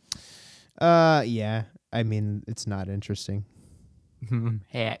profanity? Yeah. I mean, it's not interesting.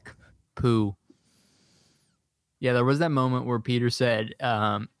 Heck. Poo. Yeah, there was that moment where Peter said,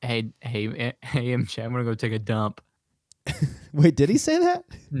 hey, MJ, I'm gonna go take a dump. Wait, did he say that?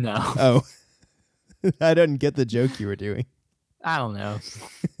 No. Oh. I didn't get the joke you were doing. I don't know.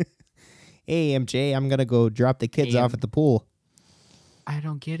 Hey, MJ, I'm going to go drop the kids off at the pool. I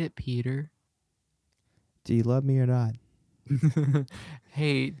don't get it, Peter. Do you love me or not?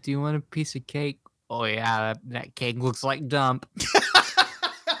 Hey, do you want a piece of cake? Oh, yeah, that cake looks like dump.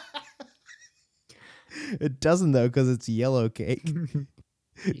 It doesn't, though, because it's yellow cake. You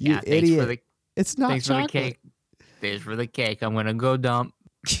Yeah, idiot. It's not thanks chocolate. For the cake. Thanks for the cake. I'm going to go dump.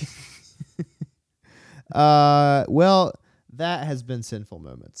 Well, that has been Sinful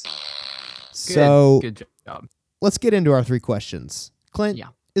Moments. So good job. Let's get into our 3 questions. Clint,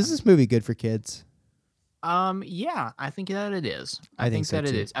 is this movie good for kids? Yeah, I think that it is. I think so that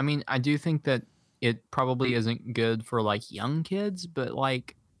too. it is. I mean, I do think that it probably isn't good for like young kids, but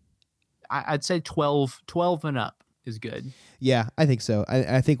like I'd say 12 and up is good. Yeah, I think so.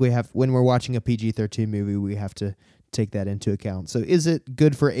 I think we have, when we're watching a PG-13 movie, we have to take that into account. So is it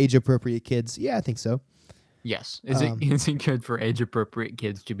good for age-appropriate kids? Yeah, I think so. Yes. Is it good for age-appropriate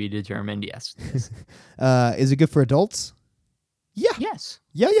kids to be determined? Yes. Is it good for adults? Yeah. Yes.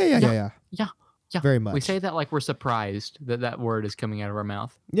 Yeah. Yeah. Very much. We say that like we're surprised that word is coming out of our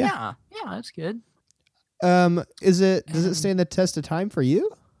mouth. Yeah, that's good. Does it stand the test of time for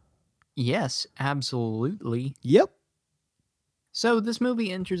you? Yes, absolutely. Yep. So this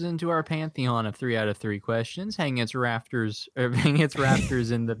movie enters into our pantheon of 3 out of 3 questions. Hang its rafters in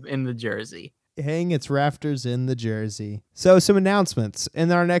the Jersey. Hang its rafters in the Jersey. So some announcements.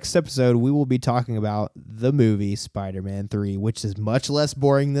 In our next episode, we will be talking about the movie Spider-Man 3, which is much less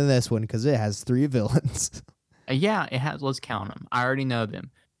boring than this one because it has 3 villains. Yeah, it has. Let's count them. I already know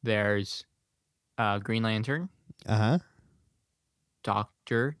them. There's Green Lantern, Uh-huh.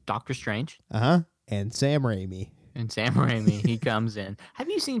 Doctor Strange, Uh-huh. And Sam Raimi. and Sam Raimi. He comes in. Have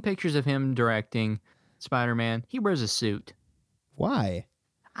you seen pictures of him directing Spider-Man? He wears a suit. Why?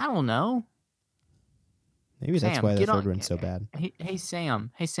 I don't know. Maybe that's Sam, why the get third on. one's so bad. Hey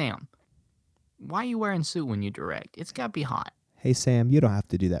Sam. Hey Sam. Why are you wearing a suit when you direct? It's gotta be hot. Hey, Sam, you don't have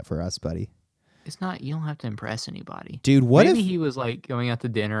to do that for us, buddy. It's not. You don't have to impress anybody. Dude, what Maybe if he was like going out to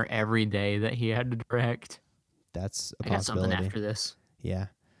dinner every day that he had to direct. that's a I got something possibility? after this. Yeah.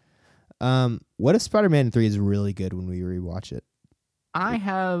 What if Spider-Man 3 is really good when we rewatch it? I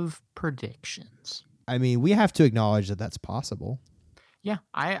have predictions. I mean, we have to acknowledge that that's possible. Yeah,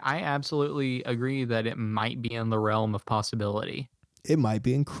 I absolutely agree that it might be in the realm of possibility. It might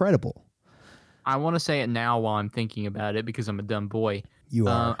be incredible. I want to say it now while I'm thinking about it because I'm a dumb boy. You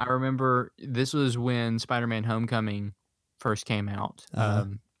are. I remember this was when Spider-Man Homecoming first came out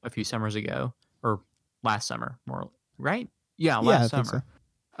a few summers ago, or last summer, more right? Yeah, last I summer. think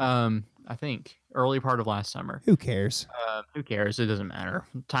so. I think early part of last summer. Who cares? Who cares? It doesn't matter.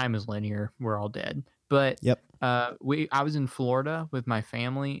 Time is linear. We're all dead. But Yep. I was in Florida with my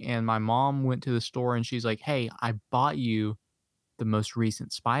family, and my mom went to the store and she's like, "Hey, I bought you the most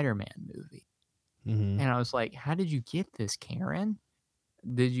recent Spider-Man movie." Mm-hmm. And I was like, "How did you get this, Karen?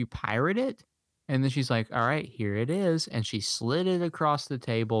 Did you pirate it?" And then she's like, "All right, here it is." And she slid it across the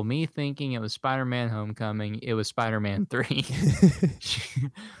table, me thinking it was Spider-Man Homecoming. It was Spider-Man 3.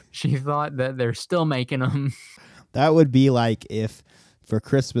 She thought that they're still making them. That would be like if for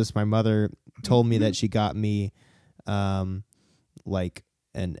Christmas my mother told me that she got me like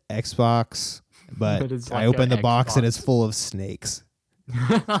an Xbox, but it's I like opened a the box and it's Xbox. full of snakes.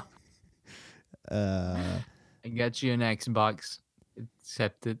 I got you an Xbox,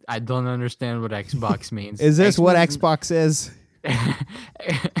 except that I don't understand what Xbox means. Is this what Xbox is?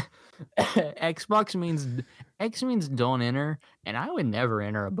 Xbox means X means don't enter, and I would never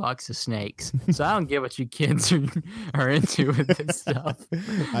enter a box of snakes. So I don't get what you kids are into with this stuff.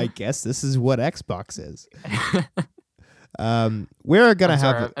 I guess this is what Xbox is. We're gonna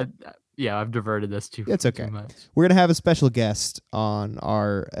have. Yeah, I've diverted this too. It's okay. Too much. We're gonna have a special guest on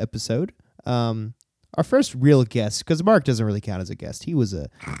our episode. Our first real guest, because Mark doesn't really count as a guest. He was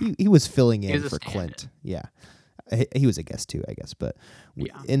he was filling in for Clint. Yeah, he was a guest too, I guess. But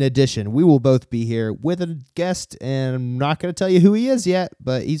in addition, we will both be here with a guest, and I'm not gonna tell you who he is yet,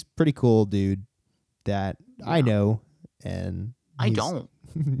 but he's pretty cool dude that I know, and I don't.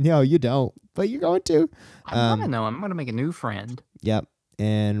 No, you don't, but you're going to. I'm gonna know. I'm gonna make a new friend. Yep.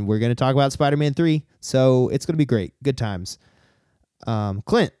 And we're going to talk about Spider-Man 3. So it's going to be great. Good times.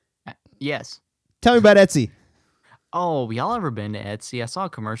 Clint. Yes. Tell me about Etsy. Oh, y'all ever been to Etsy? I saw a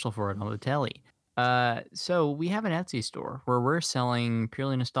commercial for it on the telly. So we have an Etsy store where we're selling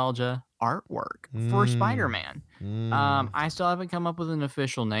purely nostalgia artwork for Spider-Man. I still haven't come up with an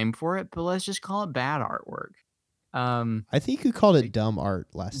official name for it, but let's just call it bad artwork. I think you called it dumb art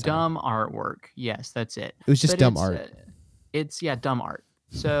last time. Dumb artwork. Yes, that's it. It was just dumb art. It's dumb art.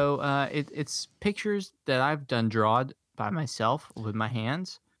 So it's pictures that I've drawed by myself with my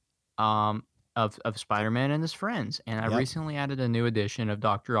hands of Spider-Man and his friends. And I recently added a new edition of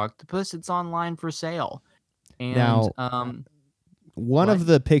Dr. Octopus. It's online for sale. And now, one of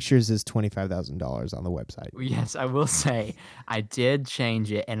the pictures is $25,000 on the website. Yes, I will say I did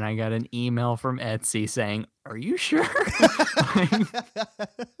change it, and I got an email from Etsy saying, "Are you sure?"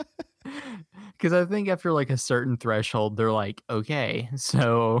 Because I think after like a certain threshold, they're like, "Okay,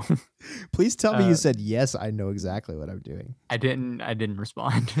 so." Please tell me you said yes. I know exactly what I'm doing. I didn't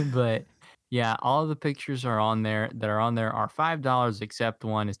respond, but yeah, all of the pictures are on there. That are on there are $5, except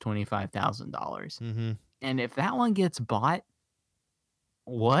one is $25,000. Mm-hmm. And if that one gets bought,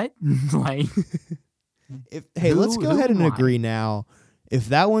 what? Like, let's go ahead and agree now. If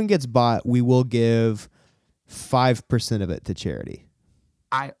that one gets bought, we will give 5% of it to charity.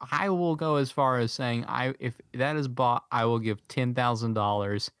 I will go as far as saying if that is bought, I will give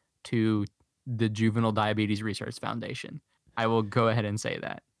 $10,000 to the Juvenile Diabetes Research Foundation. I will go ahead and say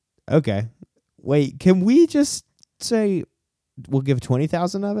that. Okay. Wait, can we just say we'll give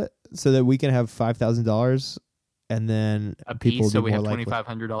 20,000 of it so that we can have $5,000 and then a people piece, so we have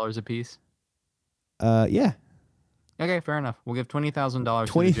 $2,500 a piece? Yeah. Okay, fair enough. We'll give $20,000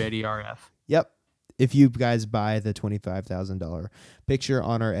 to the JDRF. Yep. If you guys buy the $25,000 picture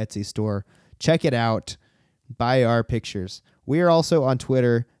on our Etsy store, check it out. Buy our pictures. We are also on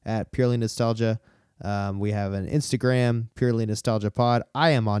Twitter at Purely Nostalgia. We have an Instagram, Purely Nostalgia Pod.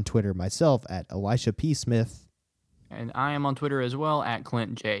 I am on Twitter myself at Elisha P. Smith. And I am on Twitter as well at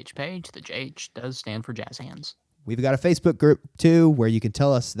ClintonJHPage. The JH does stand for Jazz Hands. We've got a Facebook group too where you can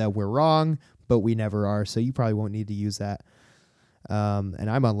tell us that we're wrong, but we never are. So you probably won't need to use that. And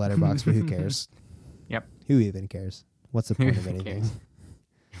I'm on Letterboxd, but who cares? Yep. Who even cares? What's the point of anything?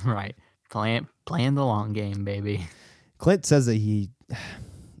 Right. Playing the long game, baby. Clint says that he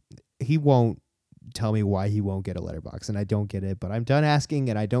won't tell me why he won't get a Letterboxd, and I don't get it, but I'm done asking,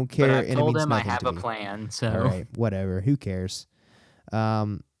 and I don't care. But I and told it means him I nothing have to a me. plan, so. All right, whatever. Who cares?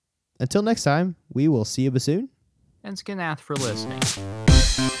 Until next time, we will see you soon. And Skanath for listening.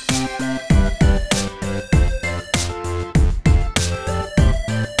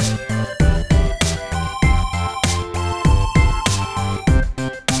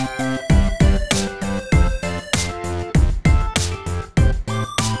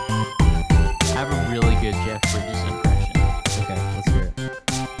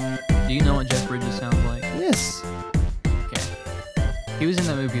 He was in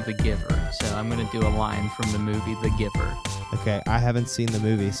the movie The Giver, so I'm going to do a line from the movie The Giver. Okay, I haven't seen the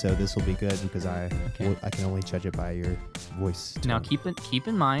movie, so this will be good because I can only judge it by your voice tone. Now keep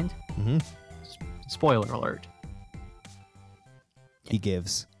in mind, spoiler alert. He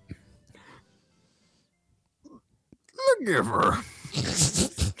gives. The Giver.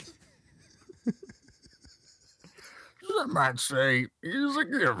 Some might say he's a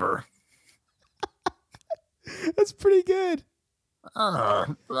giver. That's pretty good.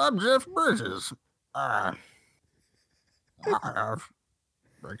 I'm Jeff Bridges. I have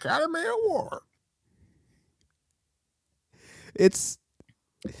the Academy Award. It's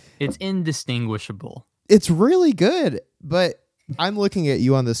indistinguishable. It's really good, but I'm looking at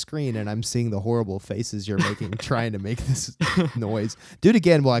you on the screen and I'm seeing the horrible faces you're making trying to make this noise. Do it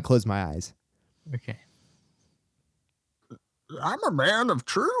again while I close my eyes. Okay. I'm a man of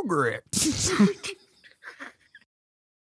true grit.